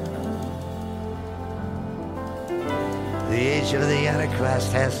 son, the age of the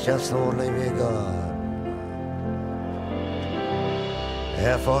Antichrist has just only begun.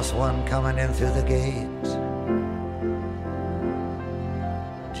 Air Force One coming in through the gate.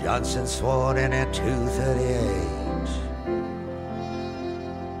 Johnson sworn in at 2:38.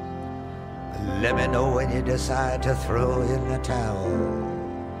 Let me know when you decide to throw in the towel.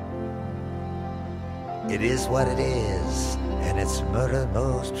 It is what it is, and it's murder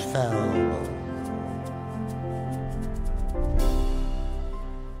most foul.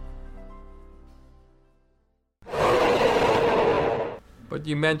 But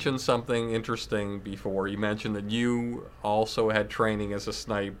you mentioned something interesting before. You mentioned that you also had training as a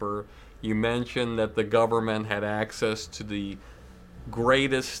sniper. You mentioned that the government had access to the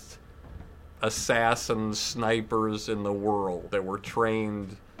greatest assassin snipers in the world that were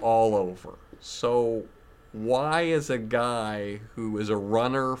trained all over. So why is a guy who is a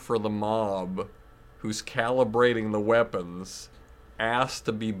runner for the mob, who's calibrating the weapons, asked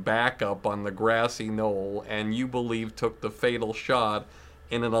to be backup on the grassy knoll, and you believe took the fatal shot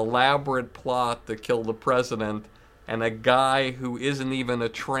in an elaborate plot to kill the president, and a guy who isn't even a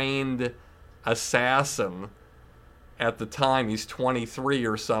trained assassin at the time, he's 23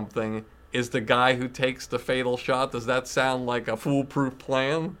 or something, is the guy who takes the fatal shot? Does that sound like a foolproof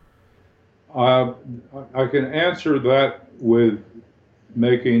plan? I can answer that with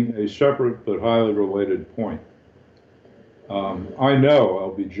making a separate but highly related point. I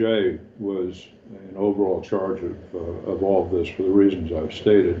know LBJ was in overall charge of all of this for the reasons I've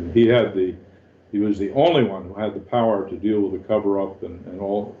stated. And he was the only one who had the power to deal with the cover-up and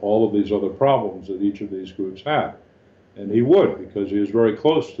all of these other problems that each of these groups had. And he would, because he was very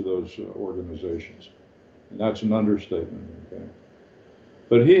close to those organizations. And that's an understatement, okay?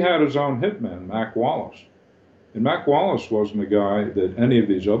 But he had his own hitman, Mac Wallace. And Mac Wallace wasn't a guy that any of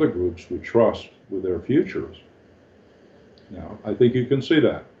these other groups would trust with their futures. Now, I think you can see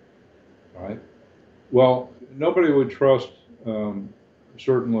that, right? Well, nobody would trust,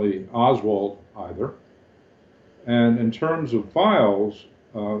 certainly, Oswald either. And in terms of files,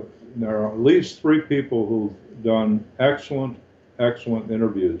 there are at least 3 people who've done excellent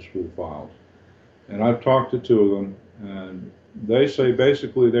interviews with files. And I've talked to 2 of them, and they say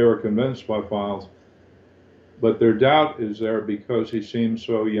basically they were convinced by files, but their doubt is there because he seems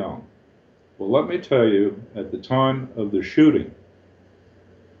so young. Well, let me tell you, at the time of the shooting,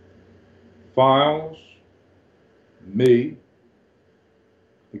 Files, me,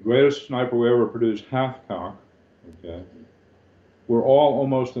 the greatest sniper we ever produced, Hathcock, okay, we're all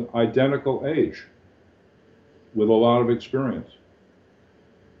almost an identical age with a lot of experience.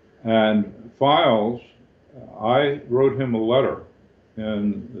 And Files, I wrote him a letter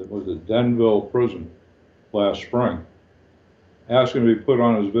in, it was the Denville prison last spring, asking to be put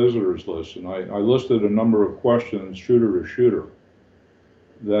on his visitors list. And I listed a number of questions, shooter to shooter,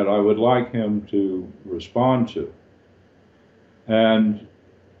 that I would like him to respond to. And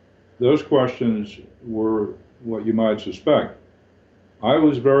those questions were what you might suspect. I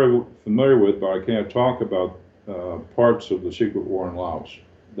was very familiar with, but I can't talk about parts of the secret war in Laos.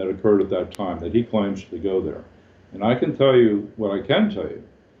 that occurred at that time, that he claims to go there. And I can tell you, what I can tell you,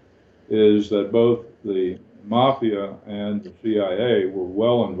 is that both the Mafia and the CIA were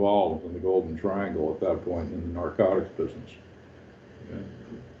well involved in the Golden Triangle at that point in the narcotics business. Okay?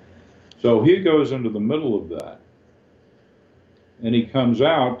 So he goes into the middle of that, and he comes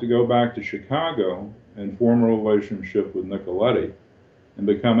out to go back to Chicago and form a relationship with Nicoletti and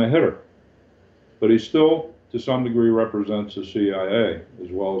become a hitter. But he still, to some degree, represents the CIA as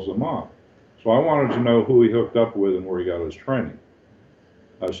well as the mob. So I wanted to know who he hooked up with and where he got his training.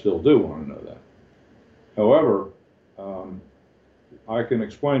 I still do want to know that. However, I can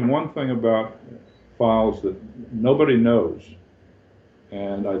explain one thing about Files that nobody knows,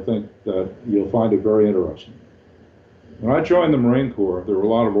 and I think that you'll find it very interesting. When I joined the Marine Corps, there were a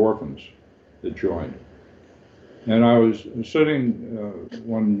lot of orphans that joined. And I was sitting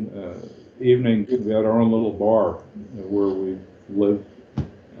one evening, we had our own little bar where we lived,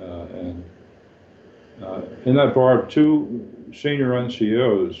 and in that bar, two senior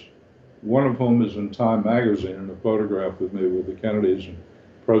NCOs, one of whom is in Time magazine in a photograph with me with the Kennedys and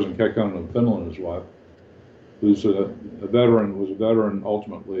President Kekkonen of Finland and his wife, who's was a veteran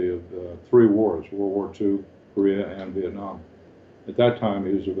ultimately of 3 wars, World War II, Korea, and Vietnam. At that time,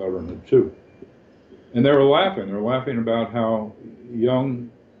 he was a veteran of 2. And they were laughing. They were laughing about how young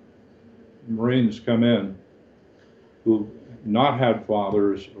Marines come in who've not had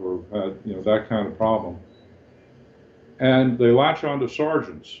fathers or had, that kind of problem. And they latch on to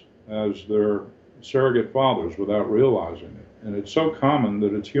sergeants as their surrogate fathers without realizing it. And it's so common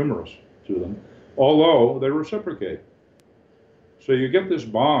that it's humorous to them, although they reciprocate. So you get this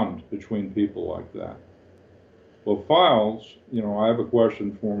bond between people like that. Well, Files, I have a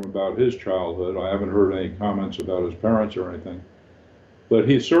question for him about his childhood. I haven't heard any comments about his parents or anything. But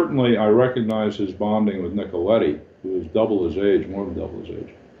he certainly, I recognize his bonding with Nicoletti, who is double his age, more than double his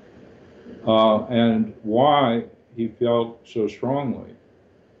age. And why he felt so strongly,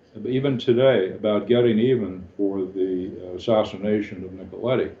 even today, about getting even for the assassination of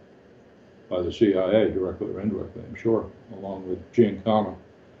Nicoletti by the CIA, directly or indirectly, I'm sure, along with Giancana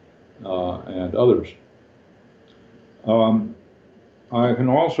and others. I can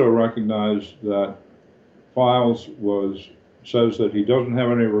also recognize that Files says that he doesn't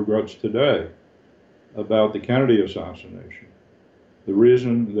have any regrets today about the Kennedy assassination. The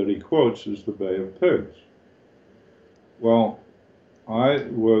reason that he quotes is the Bay of Pigs. Well, I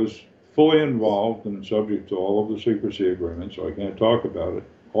was fully involved and subject to all of the secrecy agreements, so I can't talk about it,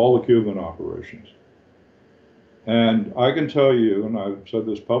 all the Cuban operations. And I can tell you, and I've said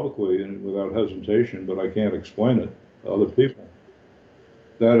this publicly and without hesitation, but I can't explain it to other people,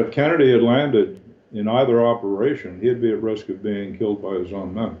 that if Kennedy had landed in either operation, he'd be at risk of being killed by his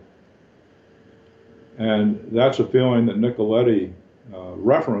own men. And that's a feeling that Nicoletti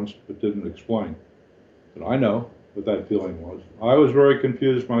referenced but didn't explain. But I know what that feeling was. I was very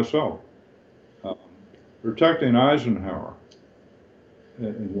confused myself. Protecting Eisenhower,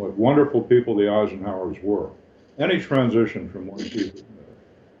 and what wonderful people the Eisenhowers were. Any transition from one chief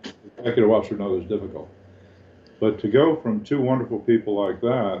executive officer to another is difficult. But to go from 2 wonderful people like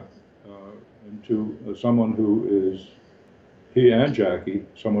that into someone who is, he and Jackie,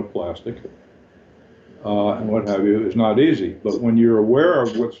 somewhat plastic, and what have you, is not easy. But when you're aware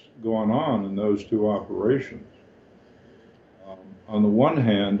of what's going on in those 2 operations, on the one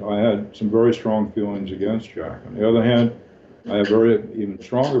hand, I had some very strong feelings against Jack. On the other hand, I have even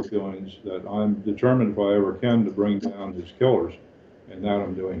stronger feelings that I'm determined, if I ever can, to bring down his killers, and that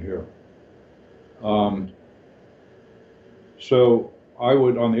I'm doing here. So I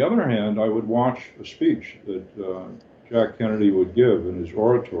would, on the other hand, I would watch a speech that Jack Kennedy would give in his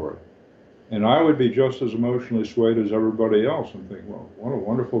oratory, and I would be just as emotionally swayed as everybody else and think, well, what a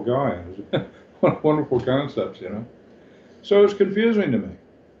wonderful guy, what wonderful concepts, So it's confusing to me,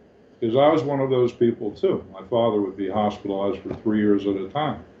 because I was one of those people too. My father would be hospitalized for 3 years at a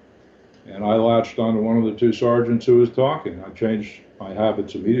time, and I latched on to one of the 2 sergeants who was talking. I changed my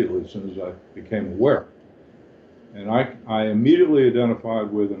habits immediately as soon as I became aware. And I immediately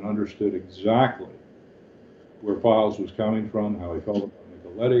identified with and understood exactly where Files was coming from, how he felt about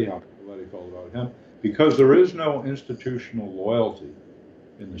Nicoletti, how Nicoletti felt about him, because there is no institutional loyalty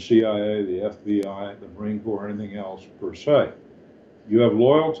in the CIA, the FBI, the Marine Corps, or anything else per se. You have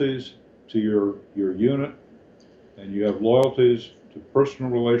loyalties to your unit, and you have loyalties to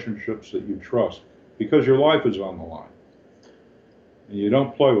personal relationships that you trust, because your life is on the line, and you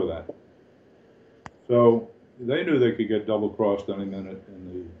don't play with that. So they knew they could get double-crossed any minute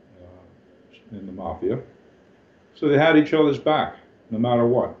in the Mafia, so they had each other's back, no matter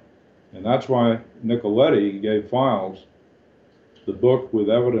what. And that's why Nicoletti gave Files the book with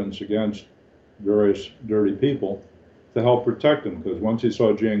evidence against various dirty people to help protect him, because once he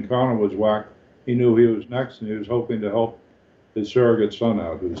saw Giancana was whacked, he knew he was next, and he was hoping to help his surrogate son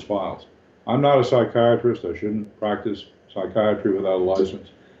out, who's Files. I'm not a psychiatrist. I shouldn't practice psychiatry without a license,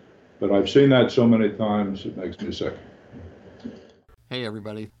 but I've seen that so many times it makes me sick. Hey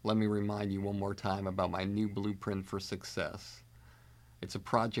everybody, let me remind you one more time about my new Blueprint for Success. It's a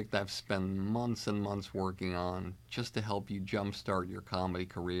project I've spent months and months working on just to help you jumpstart your comedy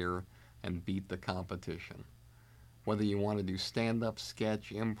career and beat the competition. Whether you want to do stand-up,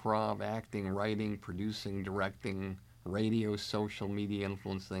 sketch, improv, acting, writing, producing, directing, radio, social media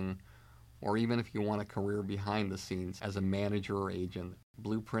influencing, or even if you want a career behind the scenes as a manager or agent,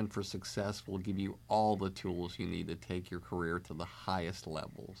 Blueprint for Success will give you all the tools you need to take your career to the highest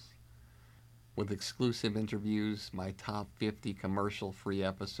levels. With exclusive interviews, my top 50 commercial-free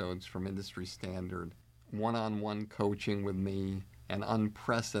episodes from industry standard, one-on-one coaching with me, and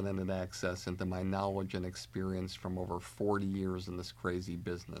unprecedented access into my knowledge and experience from over 40 years in this crazy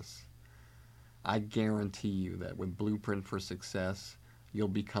business. I guarantee you that with Blueprint for Success, you'll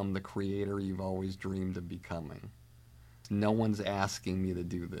become the creator you've always dreamed of becoming. No one's asking me to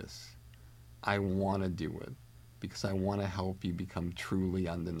do this. I want to do it because I want to help you become truly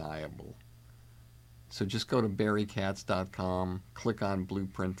undeniable. So just go to barrykatz.com, click on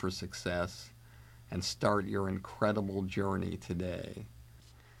Blueprint for Success, and start your incredible journey today.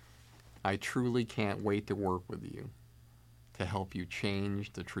 I truly can't wait to work with you to help you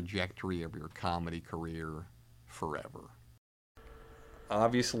change the trajectory of your comedy career forever.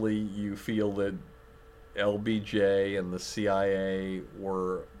 Obviously, you feel that LBJ and the CIA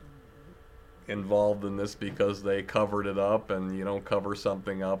were involved in this because they covered it up, and you don't cover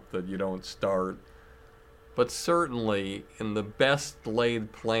something up that you don't start. But certainly, in the best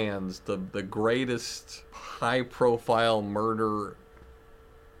laid plans, the greatest high-profile murder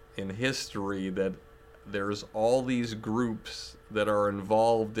in history, that there's all these groups that are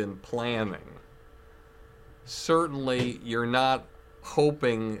involved in planning. Certainly, you're not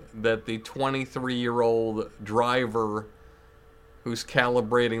hoping that the 23-year-old driver who's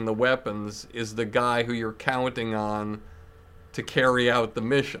calibrating the weapons is the guy who you're counting on to carry out the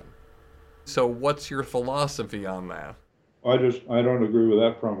mission. So what's your philosophy on that? I don't agree with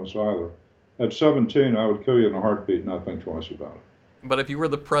that premise either. At 17, I would kill you in a heartbeat and not think twice about it. But if you were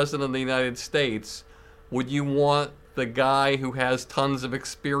the president of the United States, would you want the guy who has tons of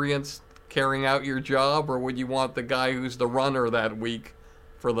experience carrying out your job, or would you want the guy who's the runner that week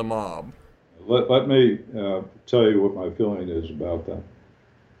for the mob? Let me tell you what my feeling is about that.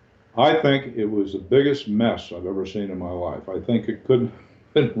 I think it was the biggest mess I've ever seen in my life. I think it couldn't have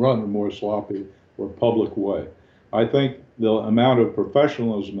been run in a more sloppy or public way. I think the amount of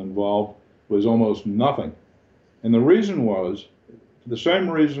professionalism involved was almost nothing. And the reason was the same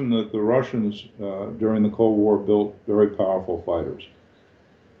reason that the Russians during the Cold War built very powerful fighters.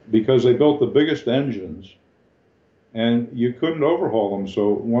 Because they built the biggest engines, and you couldn't overhaul them. So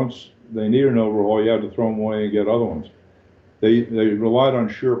once they needed an overhaul, you had to throw them away and get other ones. They relied on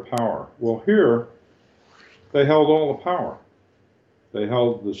sheer power. Well, here, they held all the power. They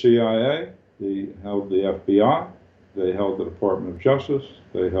held the CIA, they held the FBI, they held the Department of Justice,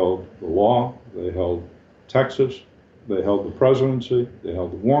 they held the law, they held Texas, they held the presidency, they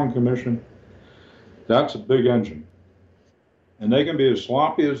held the Warren Commission. That's a big engine. And they can be as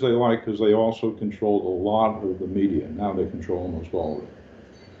sloppy as they like because they also controlled a lot of the media. Now they control almost all of it.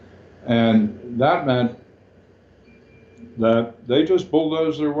 And that meant that they just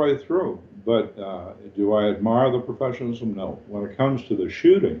bulldozed their way through. But do I admire the professionalism? No. When it comes to the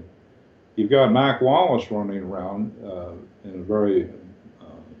shooting, you've got Mac Wallace running around in a very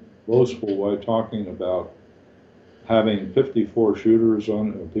boastful way talking about having 54 shooters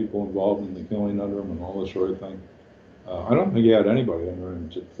on people involved in the killing under him and all this sort of thing. I don't think he had anybody under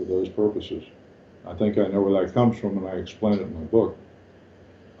him for those purposes. I think I know where that comes from, and I explain it in my book.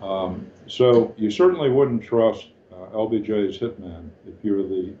 So you certainly wouldn't trust LBJ's hitman if you're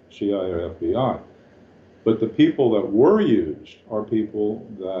the CIA or FBI. But the people that were used are people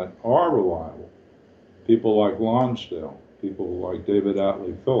that are reliable. People like Lonsdale, people like David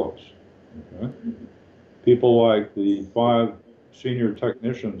Atlee Phillips, okay? People like the 5 senior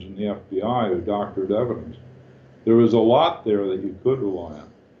technicians in the FBI who doctored evidence. There was a lot there that you could rely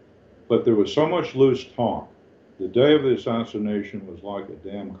on, but there was so much loose talk. The day of the assassination was like a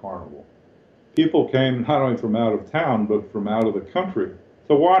damn carnival. People came not only from out of town, but from out of the country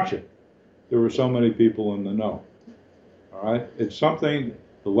to watch it. There were so many people in the know. All right? It's something,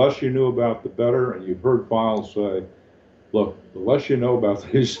 the less you knew about, the better, and you've heard Files say, look, the less you know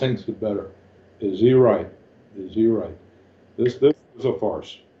about these things, the better. Is he right? Is he right? This was a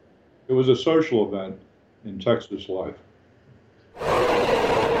farce. It was a social event in Texas life.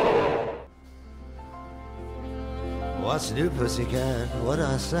 What's new, pussycat? What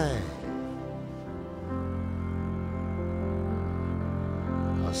I say?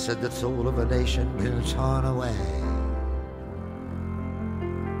 I said the soul of a nation been torn away,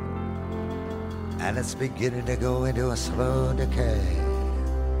 and it's beginning to go into a slow decay.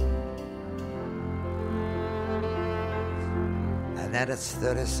 And that it's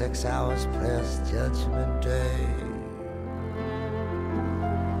 36 hours past Judgment Day.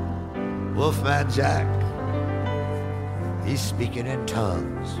 Wolfman Jack, he's speaking in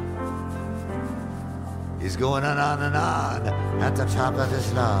tongues. He's going on and on at the top of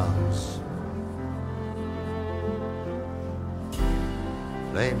his lungs.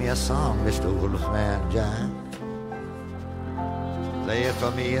 Play me a song, Mr. Wolfman Jack. Play it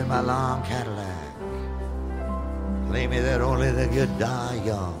for me in my long Cadillac. Play me that only the good die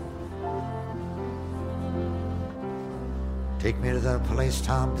young. Take me to the place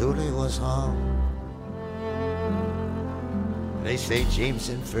Tom Dooley was hung. They say James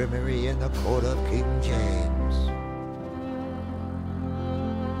Infirmary in the court of King James.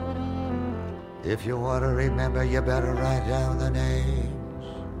 If you want to remember, you better write down the names.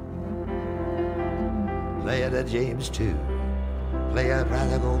 Play it at James 2. Play it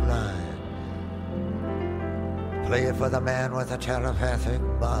Rather Go Blind. Play it for the man with a telepathic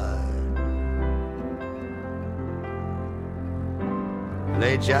mind.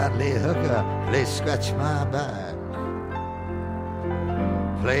 Play John Lee Hooker. Play Scratch My Back.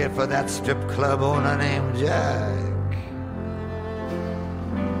 Play it for that strip club owner named Jack.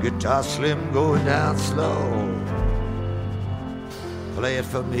 Guitar Slim going down slow. Play it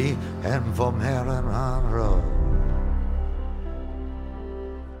for me and for Marilyn Monroe.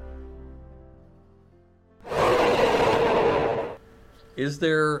 Is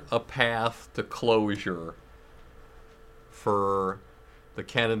there a path to closure for the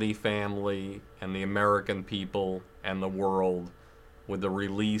Kennedy family and the American people and the world with the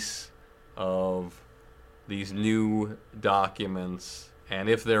release of these new documents? And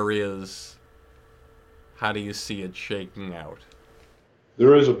if there is, how do you see it shaking out?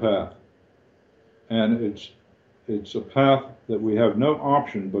 There is a path, and it's a path that we have no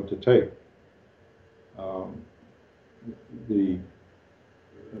option but to take.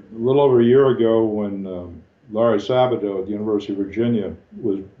 A little over a year ago, when Larry Sabato at the University of Virginia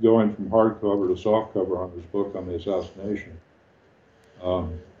was going from hardcover to softcover on his book on the assassination,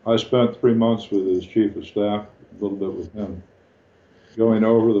 I spent 3 months with his chief of staff, a little bit with him, going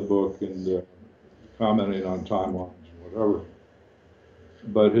over the book and commenting on timelines and whatever.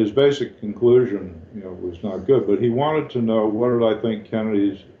 But his basic conclusion, was not good. But he wanted to know, what did I think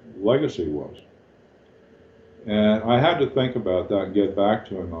Kennedy's legacy was? And I had to think about that and get back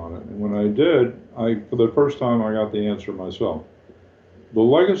to him on it. And when I did, for the first time, I got the answer myself. The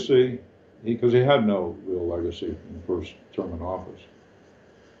legacy, because he had no real legacy in the first term in office.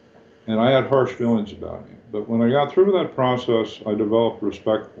 And I had harsh feelings about him. But when I got through that process, I developed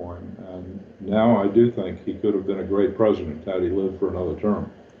respect for him. And now I do think he could have been a great president had he lived for another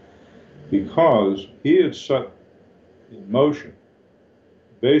term. Because he had set in motion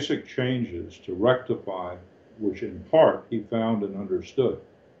basic changes to rectify, which in part he found and understood.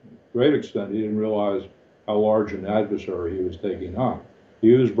 To a great extent, he didn't realize how large an adversary he was taking on.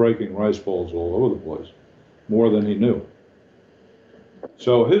 He was breaking rice bowls all over the place, more than he knew.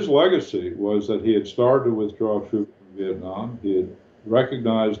 So his legacy was that he had started to withdraw troops from Vietnam. He had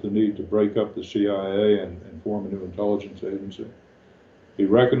recognized the need to break up the CIA and form a new intelligence agency. He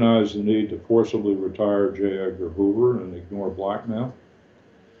recognized the need to forcibly retire J. Edgar Hoover and ignore blackmail.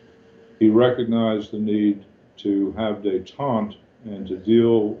 He recognized the need to have détente and to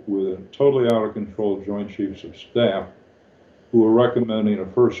deal with a totally out of control Joint Chiefs of Staff who were recommending a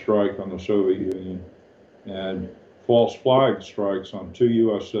first strike on the Soviet Union and false flag strikes on 2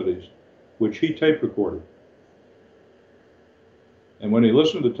 U.S. cities, which he tape recorded. And when he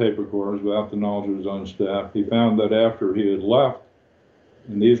listened to tape recorders without the knowledge of his own staff, he found that after he had left,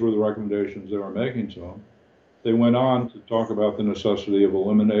 and these were the recommendations they were making to him, they went on to talk about the necessity of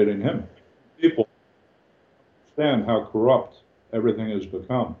eliminating him. People understand how corrupt everything has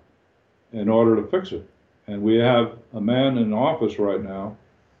become in order to fix it. And we have a man in office right now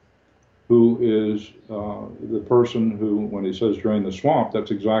who is the person who, when he says drain the swamp,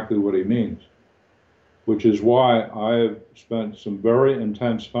 that's exactly what he means. Which is why I have spent some very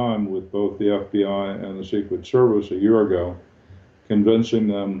intense time with both the FBI and the Secret Service a year ago, convincing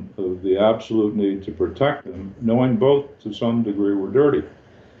them of the absolute need to protect them, knowing both to some degree were dirty.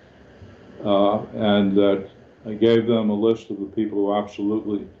 And that I gave them a list of the people who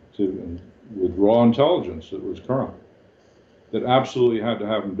absolutely, with raw intelligence that was current, that absolutely had to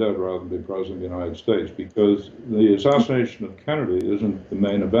have him dead rather than be president of the United States, because the assassination of Kennedy isn't the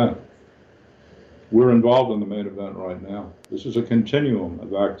main event. We're involved in the main event right now. This is a continuum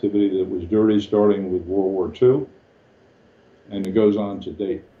of activity that was dirty starting with World War II, and it goes on to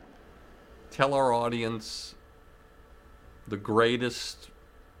date. Tell our audience the greatest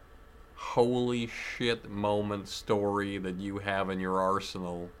holy shit moment story that you have in your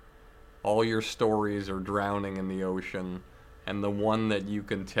arsenal. All your stories are drowning in the ocean, and the one that you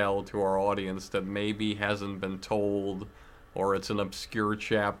can tell to our audience that maybe hasn't been told, or it's an obscure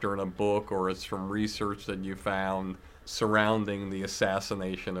chapter in a book, or it's from research that you found surrounding the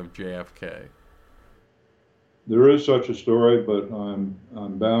assassination of JFK. There is such a story, but I'm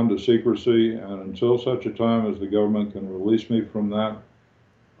bound to secrecy, and until such a time as the government can release me from that,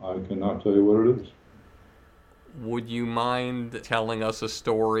 I cannot tell you what it is. Would you mind telling us a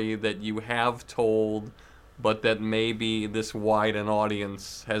story that you have told, but that maybe this wide an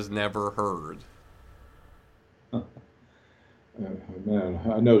audience has never heard? Man,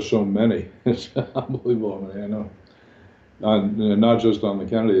 I know so many. It's unbelievable. I mean, I know, not just on the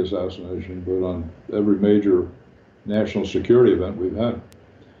Kennedy assassination, but on every major national security event we've had.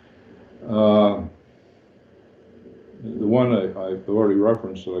 The one I've already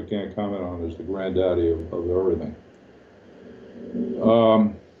referenced that I can't comment on is the granddaddy of everything.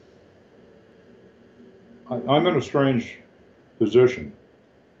 I'm in a strange position,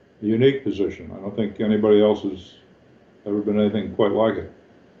 a unique position. I don't think anybody else has ever been anything quite like it.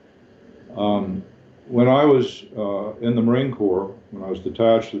 When I was in the Marine Corps, when I was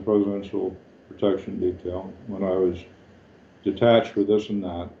detached to the Presidential Protection Detail, when I was detached for this and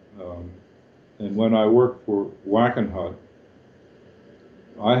that, and when I worked for Wackenhut,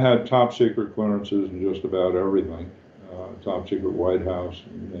 I had top secret clearances in just about everything, top secret White House,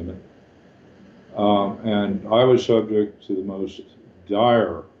 you name it. And I was subject to the most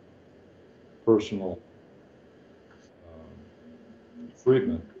dire personal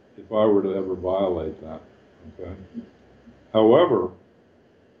treatment if I were to ever violate that, okay? However,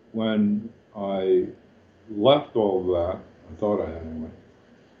 when I left all of that, I thought I had anyway,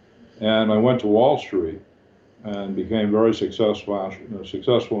 and I went to Wall Street and became very successful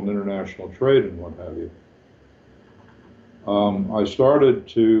in international trade and what have you. I started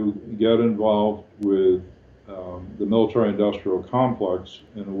to get involved with the military-industrial complex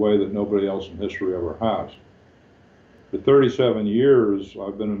in a way that nobody else in history ever has. For 37 years,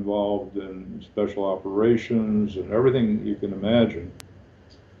 I've been involved in special operations and everything you can imagine,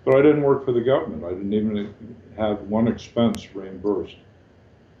 but I didn't work for the government. I didn't even have one expense reimbursed.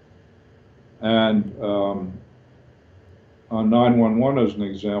 And on 911, as an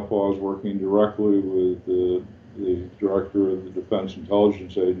example, I was working directly with the director of the Defense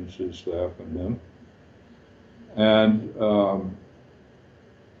Intelligence Agency staff and him. And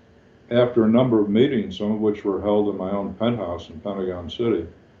after a number of meetings, some of which were held in my own penthouse in Pentagon City,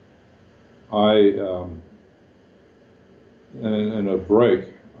 in a break,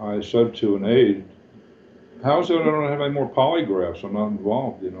 I said to an aide, "How's it I don't have any more polygraphs? I'm not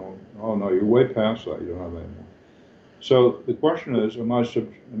involved, you know." "Oh, no, you're way past that. You don't have any more." So the question is, am I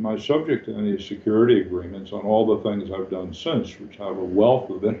subject to any security agreements on all the things I've done since, which have a wealth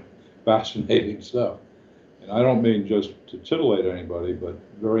of fascinating stuff? And I don't mean just to titillate anybody, but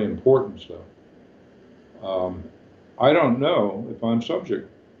very important stuff. I don't know if I'm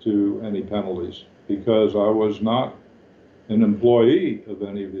subject to any penalties because I was not an employee of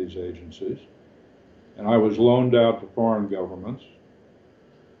any of these agencies, and I was loaned out to foreign governments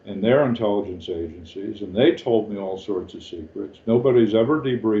and their intelligence agencies, and they told me all sorts of secrets. Nobody's ever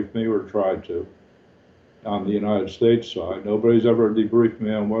debriefed me or tried to on the United States side. Nobody's ever debriefed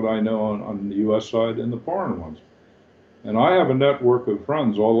me on what I know on the U.S. side and the foreign ones. And I have a network of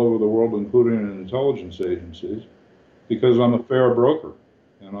friends all over the world, including in intelligence agencies, because I'm a fair broker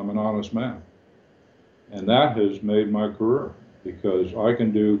and I'm an honest man. And that has made my career, because I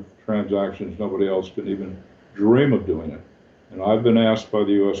can do transactions nobody else can even dream of doing it. And I've been asked by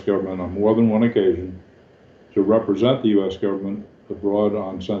the U.S. government on more than one occasion to represent the U.S. government abroad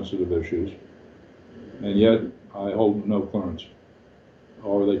on sensitive issues, and yet I hold no clearance.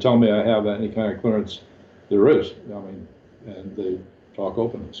 Or they tell me I have any kind of clearance there is, I mean, and they talk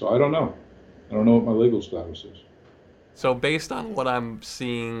openly. So I don't know. I don't know what my legal status is. So based on what I'm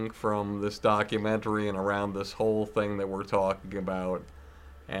seeing from this documentary and around this whole thing that we're talking about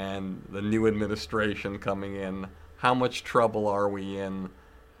and the new administration coming in, how much trouble are we in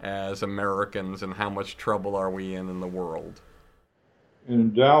as Americans, and how much trouble are we in the world?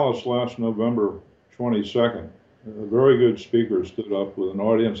 In Dallas last November, 22nd, a very good speaker stood up with an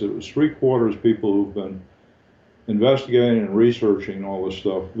audience. It was 3/4 people who've been investigating and researching all this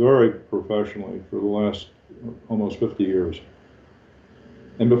stuff very professionally for the last almost 50 years.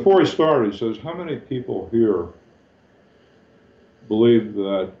 And before he started, he says, how many people here believe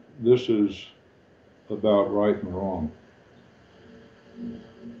that this is about right and wrong?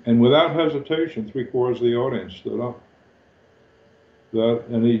 And without hesitation, 3/4 of the audience stood up without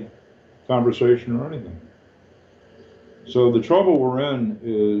any conversation or anything. So the trouble we're in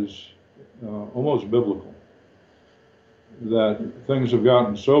is almost biblical, that things have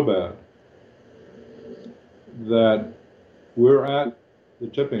gotten so bad that we're at the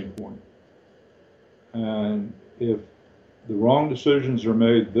tipping point. And if the wrong decisions are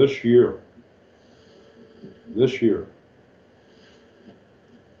made this year,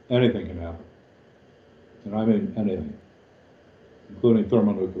 anything can happen. And I mean anything, including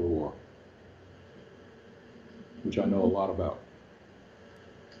thermonuclear war, which I know a lot about.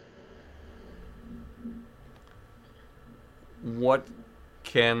 What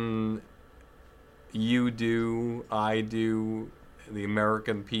can you do, I do, the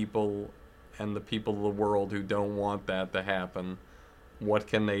American people, and the people of the world who don't want that to happen? What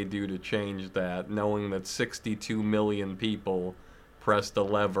can they do to change that, knowing that 62 million people pressed a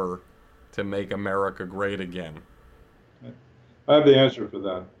lever to make America great again? I have the answer for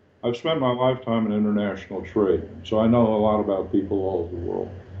that. I've spent my lifetime in international trade, so I know a lot about people all over the world.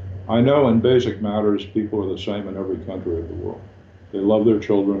 I know in basic matters people are the same in every country of the world. They love their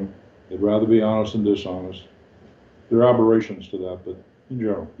children. They'd rather be honest than dishonest. There are aberrations to that, but in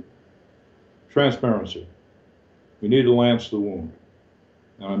general. Transparency. We need to lance the wound.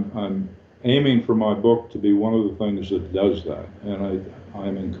 I'm aiming for my book to be one of the things that does that. And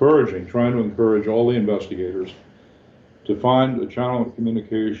I'm trying to encourage all the investigators to find a channel of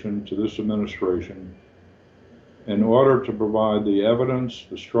communication to this administration in order to provide the evidence,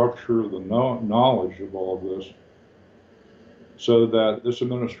 the structure, the knowledge of all of this, so that this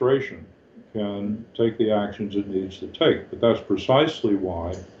administration can take the actions it needs to take. But that's precisely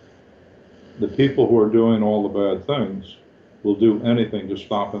why the people who are doing all the bad things will do anything to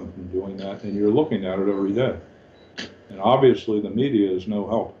stop them from doing that, and you're looking at it every day. And obviously the media is no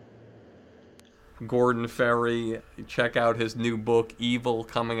help. Gordon Ferry, check out his new book, Evil,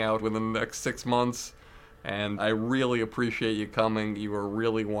 coming out within the next 6 months. And I really appreciate you coming. You were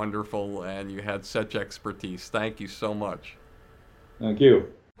really wonderful, and you had such expertise. Thank you so much. Thank you.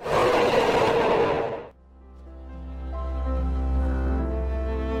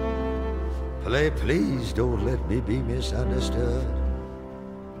 Play, please don't let me be misunderstood.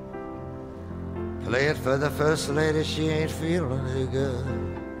 Play it for the first lady, she ain't feeling too good.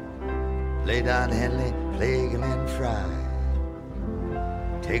 Play Don Henley, play Glenn Fry.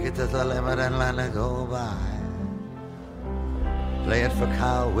 Take it to the limit and let it go by. Play it for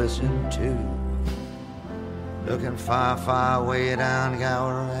Kyle Wilson too. Looking far, far way down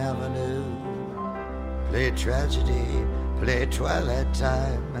Gower Avenue. Play tragedy, play Twilight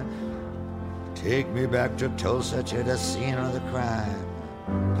Time. Take me back to Tulsa to the scene of the crime.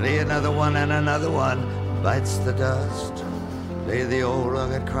 Play another one and another one bites the dust. Play the old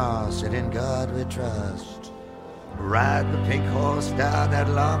rugged cross and in God we trust. Ride the pink horse down that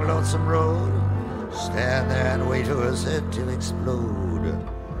long lonesome road. Stand there and wait for us to explode.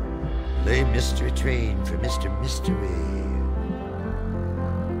 Play Mystery Train for Mr. Mystery,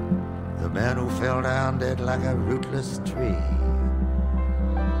 the man who fell down dead like a rootless tree.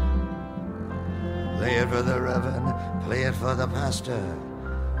 Play it for the reverend, play it for the pastor,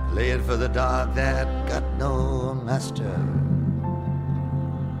 play it for the dog that got no master.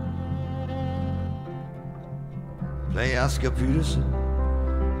 Play Oscar Peterson,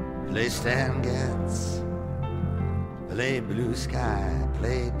 play Stan Getz, play Blue Sky,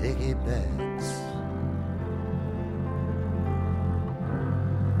 play Dickie Betts.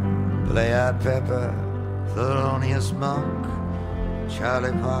 Play Art Pepper, Thelonious Monk,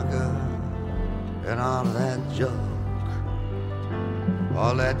 Charlie Parker, and all that junk.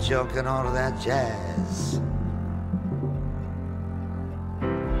 All that junk and all of that jazz.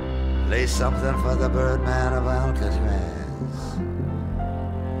 Play something for the Birdman of Alcatraz.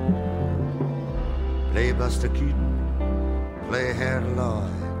 Play Buster Keaton, play Harold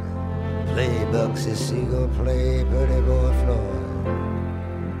Lloyd, play Bugsy Siegel, play Pretty Boy Floyd.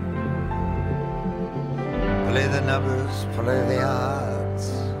 Play the numbers, play the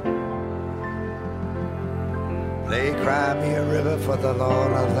odds. Play Cry Me a River for the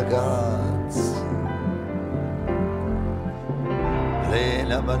Lord of the Gods. Play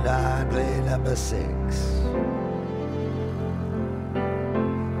number 9, play number 6.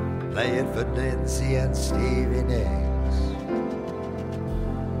 playing for Lindsay and Stevie Nicks.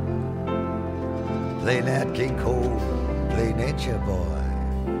 Play Nat King Cole, play Nature Boy.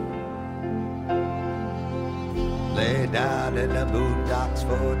 Lay down in the boondocks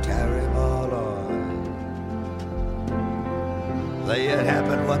for Terry Malloy. Play It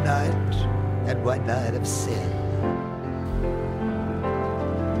Happened One Night and One Night of Sin.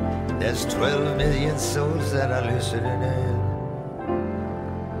 There's 12 million souls that are listening in.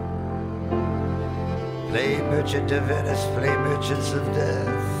 Play Merchant of Venice, play Merchants of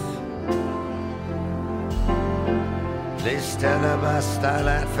Death. Play Stella by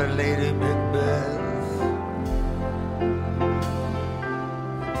Starlight for Lady Macbeth.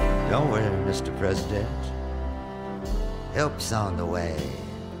 Don't worry, Mr. President. Help's on the way.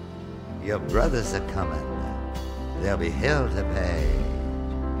 Your brothers are coming. There'll be hell to pay.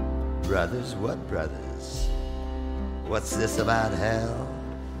 Brothers, what brothers? What's this about hell?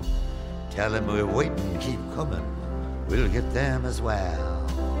 Tell them we're waiting, keep coming. We'll get them as well.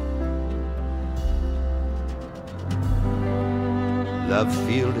 Love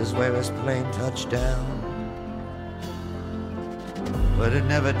Field is where his plane touched down, but it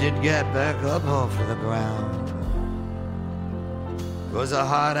never did get back up off the ground. It was a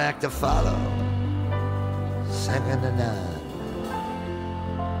hard act to follow, second to none.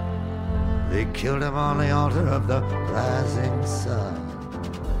 They killed him on the altar of the rising sun.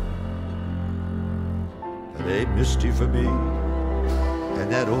 But they misty for me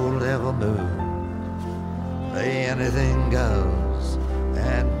and that old devil moon. Play Anything Goes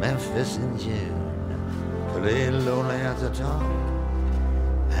and Memphis in June. Play Lonely at the Top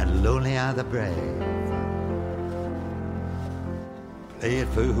and Lonely Are the Brave. Play it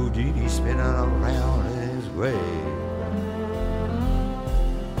for Houdini spinning around his grave.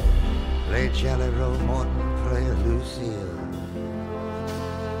 Play Jelly Roll Morton, play Lucille.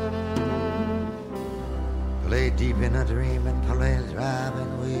 Play Deep in a Dream and play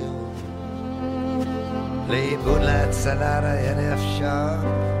Driving Wheel. Play Moonlight Sonata in F sharp.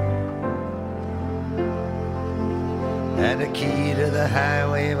 And the key to the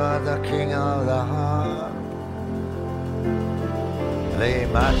highway by the king of the harp. Play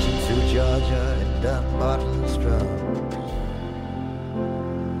Marching Through Georgia in Dunbarton's drums.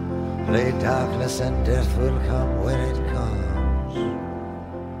 Play Darkness and Death Will Come When It Comes.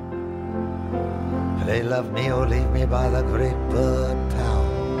 Play Love Me or Leave Me by the Great Bud Powell.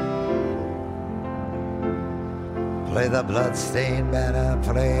 Play the Bloodstained Banner,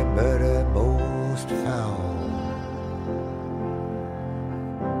 play Murder Most Foul.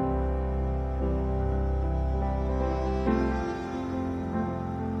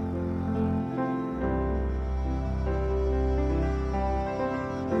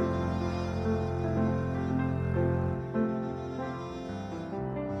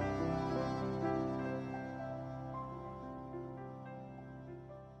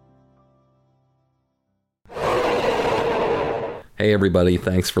 Hey everybody,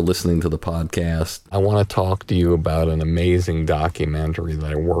 thanks for listening to the podcast. I want to talk to you about an amazing documentary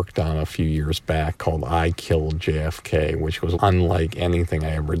that I worked on a few years back called I Killed JFK, which was unlike anything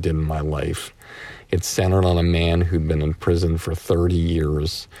I ever did in my life. It's centered on a man who'd been in prison for 30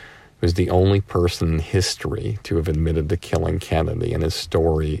 years, who was the only person in history to have admitted to killing Kennedy, and his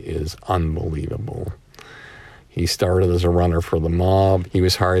story is unbelievable. He started as a runner for the mob. He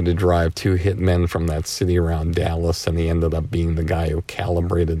was hired to drive 2 hitmen from that city around Dallas, and he ended up being the guy who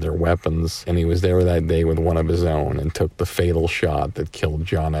calibrated their weapons. And he was there that day with one of his own and took the fatal shot that killed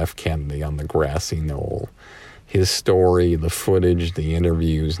John F. Kennedy on the grassy knoll. His story, the footage, the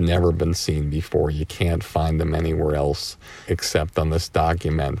interviews, never been seen before. You can't find them anywhere else except on this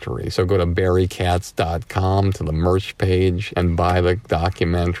documentary. So go to barrykatz.com to the merch page and buy the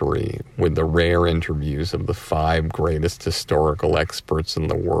documentary with the rare interviews of the 5 greatest historical experts in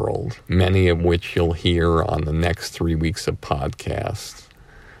the world, many of which you'll hear on the next 3 weeks of podcasts.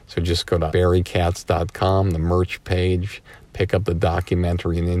 So just go to barrykatz.com, the merch page, pick up the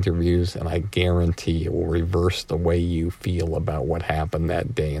documentary and interviews, and I guarantee it will reverse the way you feel about what happened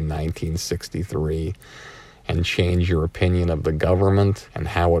that day in 1963 and change your opinion of the government and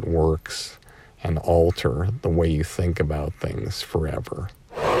how it works and alter the way you think about things forever.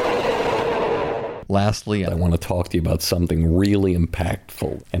 Lastly, I want to talk to you about something really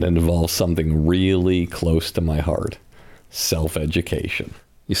impactful, and it involves something really close to my heart: self-education.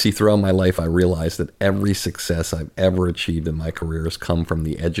 You see, throughout my life, I realized that every success I've ever achieved in my career has come from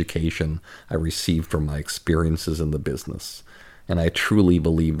the education I received from my experiences in the business. And I truly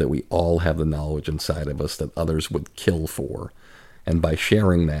believe that we all have the knowledge inside of us that others would kill for. And by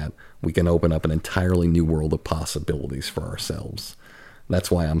sharing that, we can open up an entirely new world of possibilities for ourselves. That's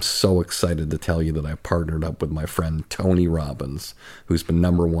why I'm so excited to tell you that I partnered up with my friend Tony Robbins, who's been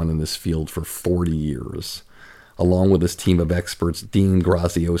 #1 in this field for 40 years. Along with his team of experts, Dean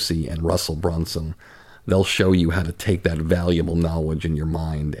Graziosi and Russell Brunson, they'll show you how to take that valuable knowledge in your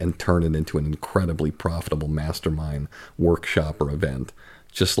mind and turn it into an incredibly profitable mastermind, workshop, or event,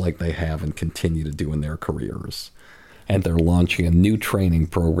 just like they have and continue to do in their careers. And they're launching a new training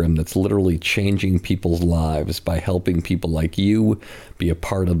program that's literally changing people's lives by helping people like you be a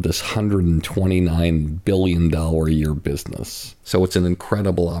part of this $129 billion a year business. So it's an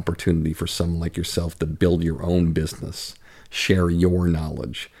incredible opportunity for someone like yourself to build your own business, share your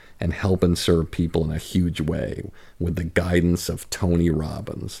knowledge, and help and serve people in a huge way with the guidance of Tony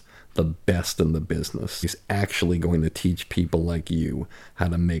Robbins, the best in the business. He's actually going to teach people like you how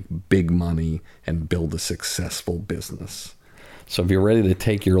to make big money and build a successful business. So if you're ready to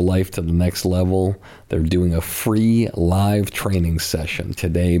take your life to the next level, they're doing a free live training session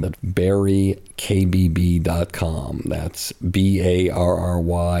today at barrykbb.com. That's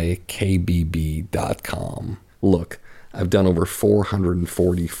barrykbb.com. Look, I've done over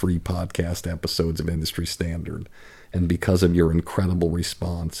 440 free podcast episodes of Industry Standard, and because of your incredible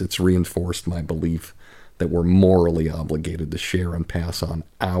response, it's reinforced my belief that we're morally obligated to share and pass on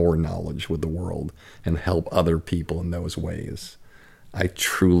our knowledge with the world and help other people in those ways. I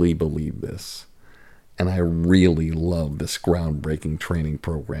truly believe this, and I really love this groundbreaking training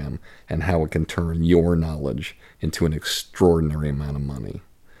program and how it can turn your knowledge into an extraordinary amount of money.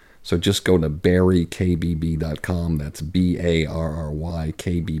 So just go to barrykbb.com, that's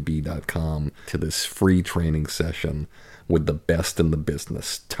barrykbb.com, to this free training session with the best in the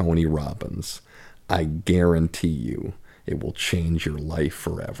business, Tony Robbins. I guarantee you it will change your life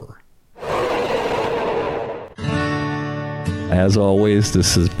forever. As always,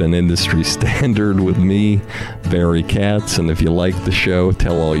 this has been Industry Standard with me, Barry Katz, and if you like the show,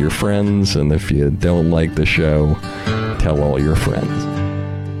 tell all your friends, and if you don't like the show, tell all your friends.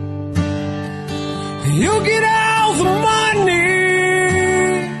 You get all the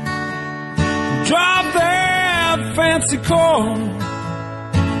money, drive that fancy car,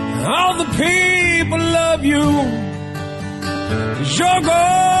 all the people love you, 'cause you're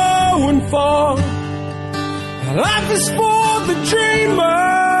going far. Life is for the dreamers,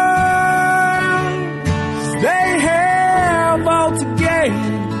 they have all to gain.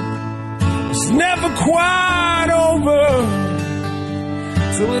 It's never quite over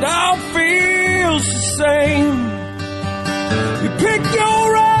till it all feels the same. You pick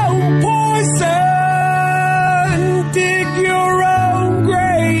your own poison, dig your own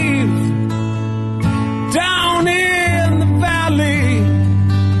grave down in the valley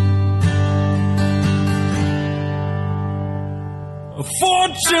of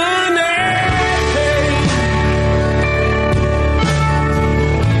fortune and pain.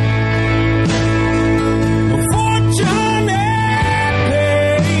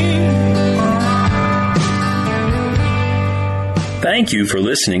 Thank you for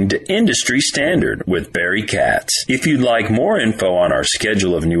listening to Industry Standard with Barry Katz. If you'd like more info on our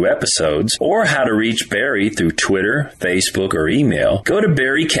schedule of new episodes or how to reach Barry through Twitter, Facebook, or email, go to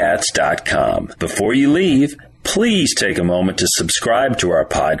barrykatz.com. Before you leave, please take a moment to subscribe to our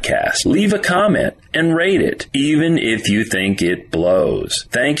podcast, leave a comment, and rate it, even if you think it blows.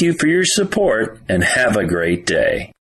 Thank you for your support, and have a great day.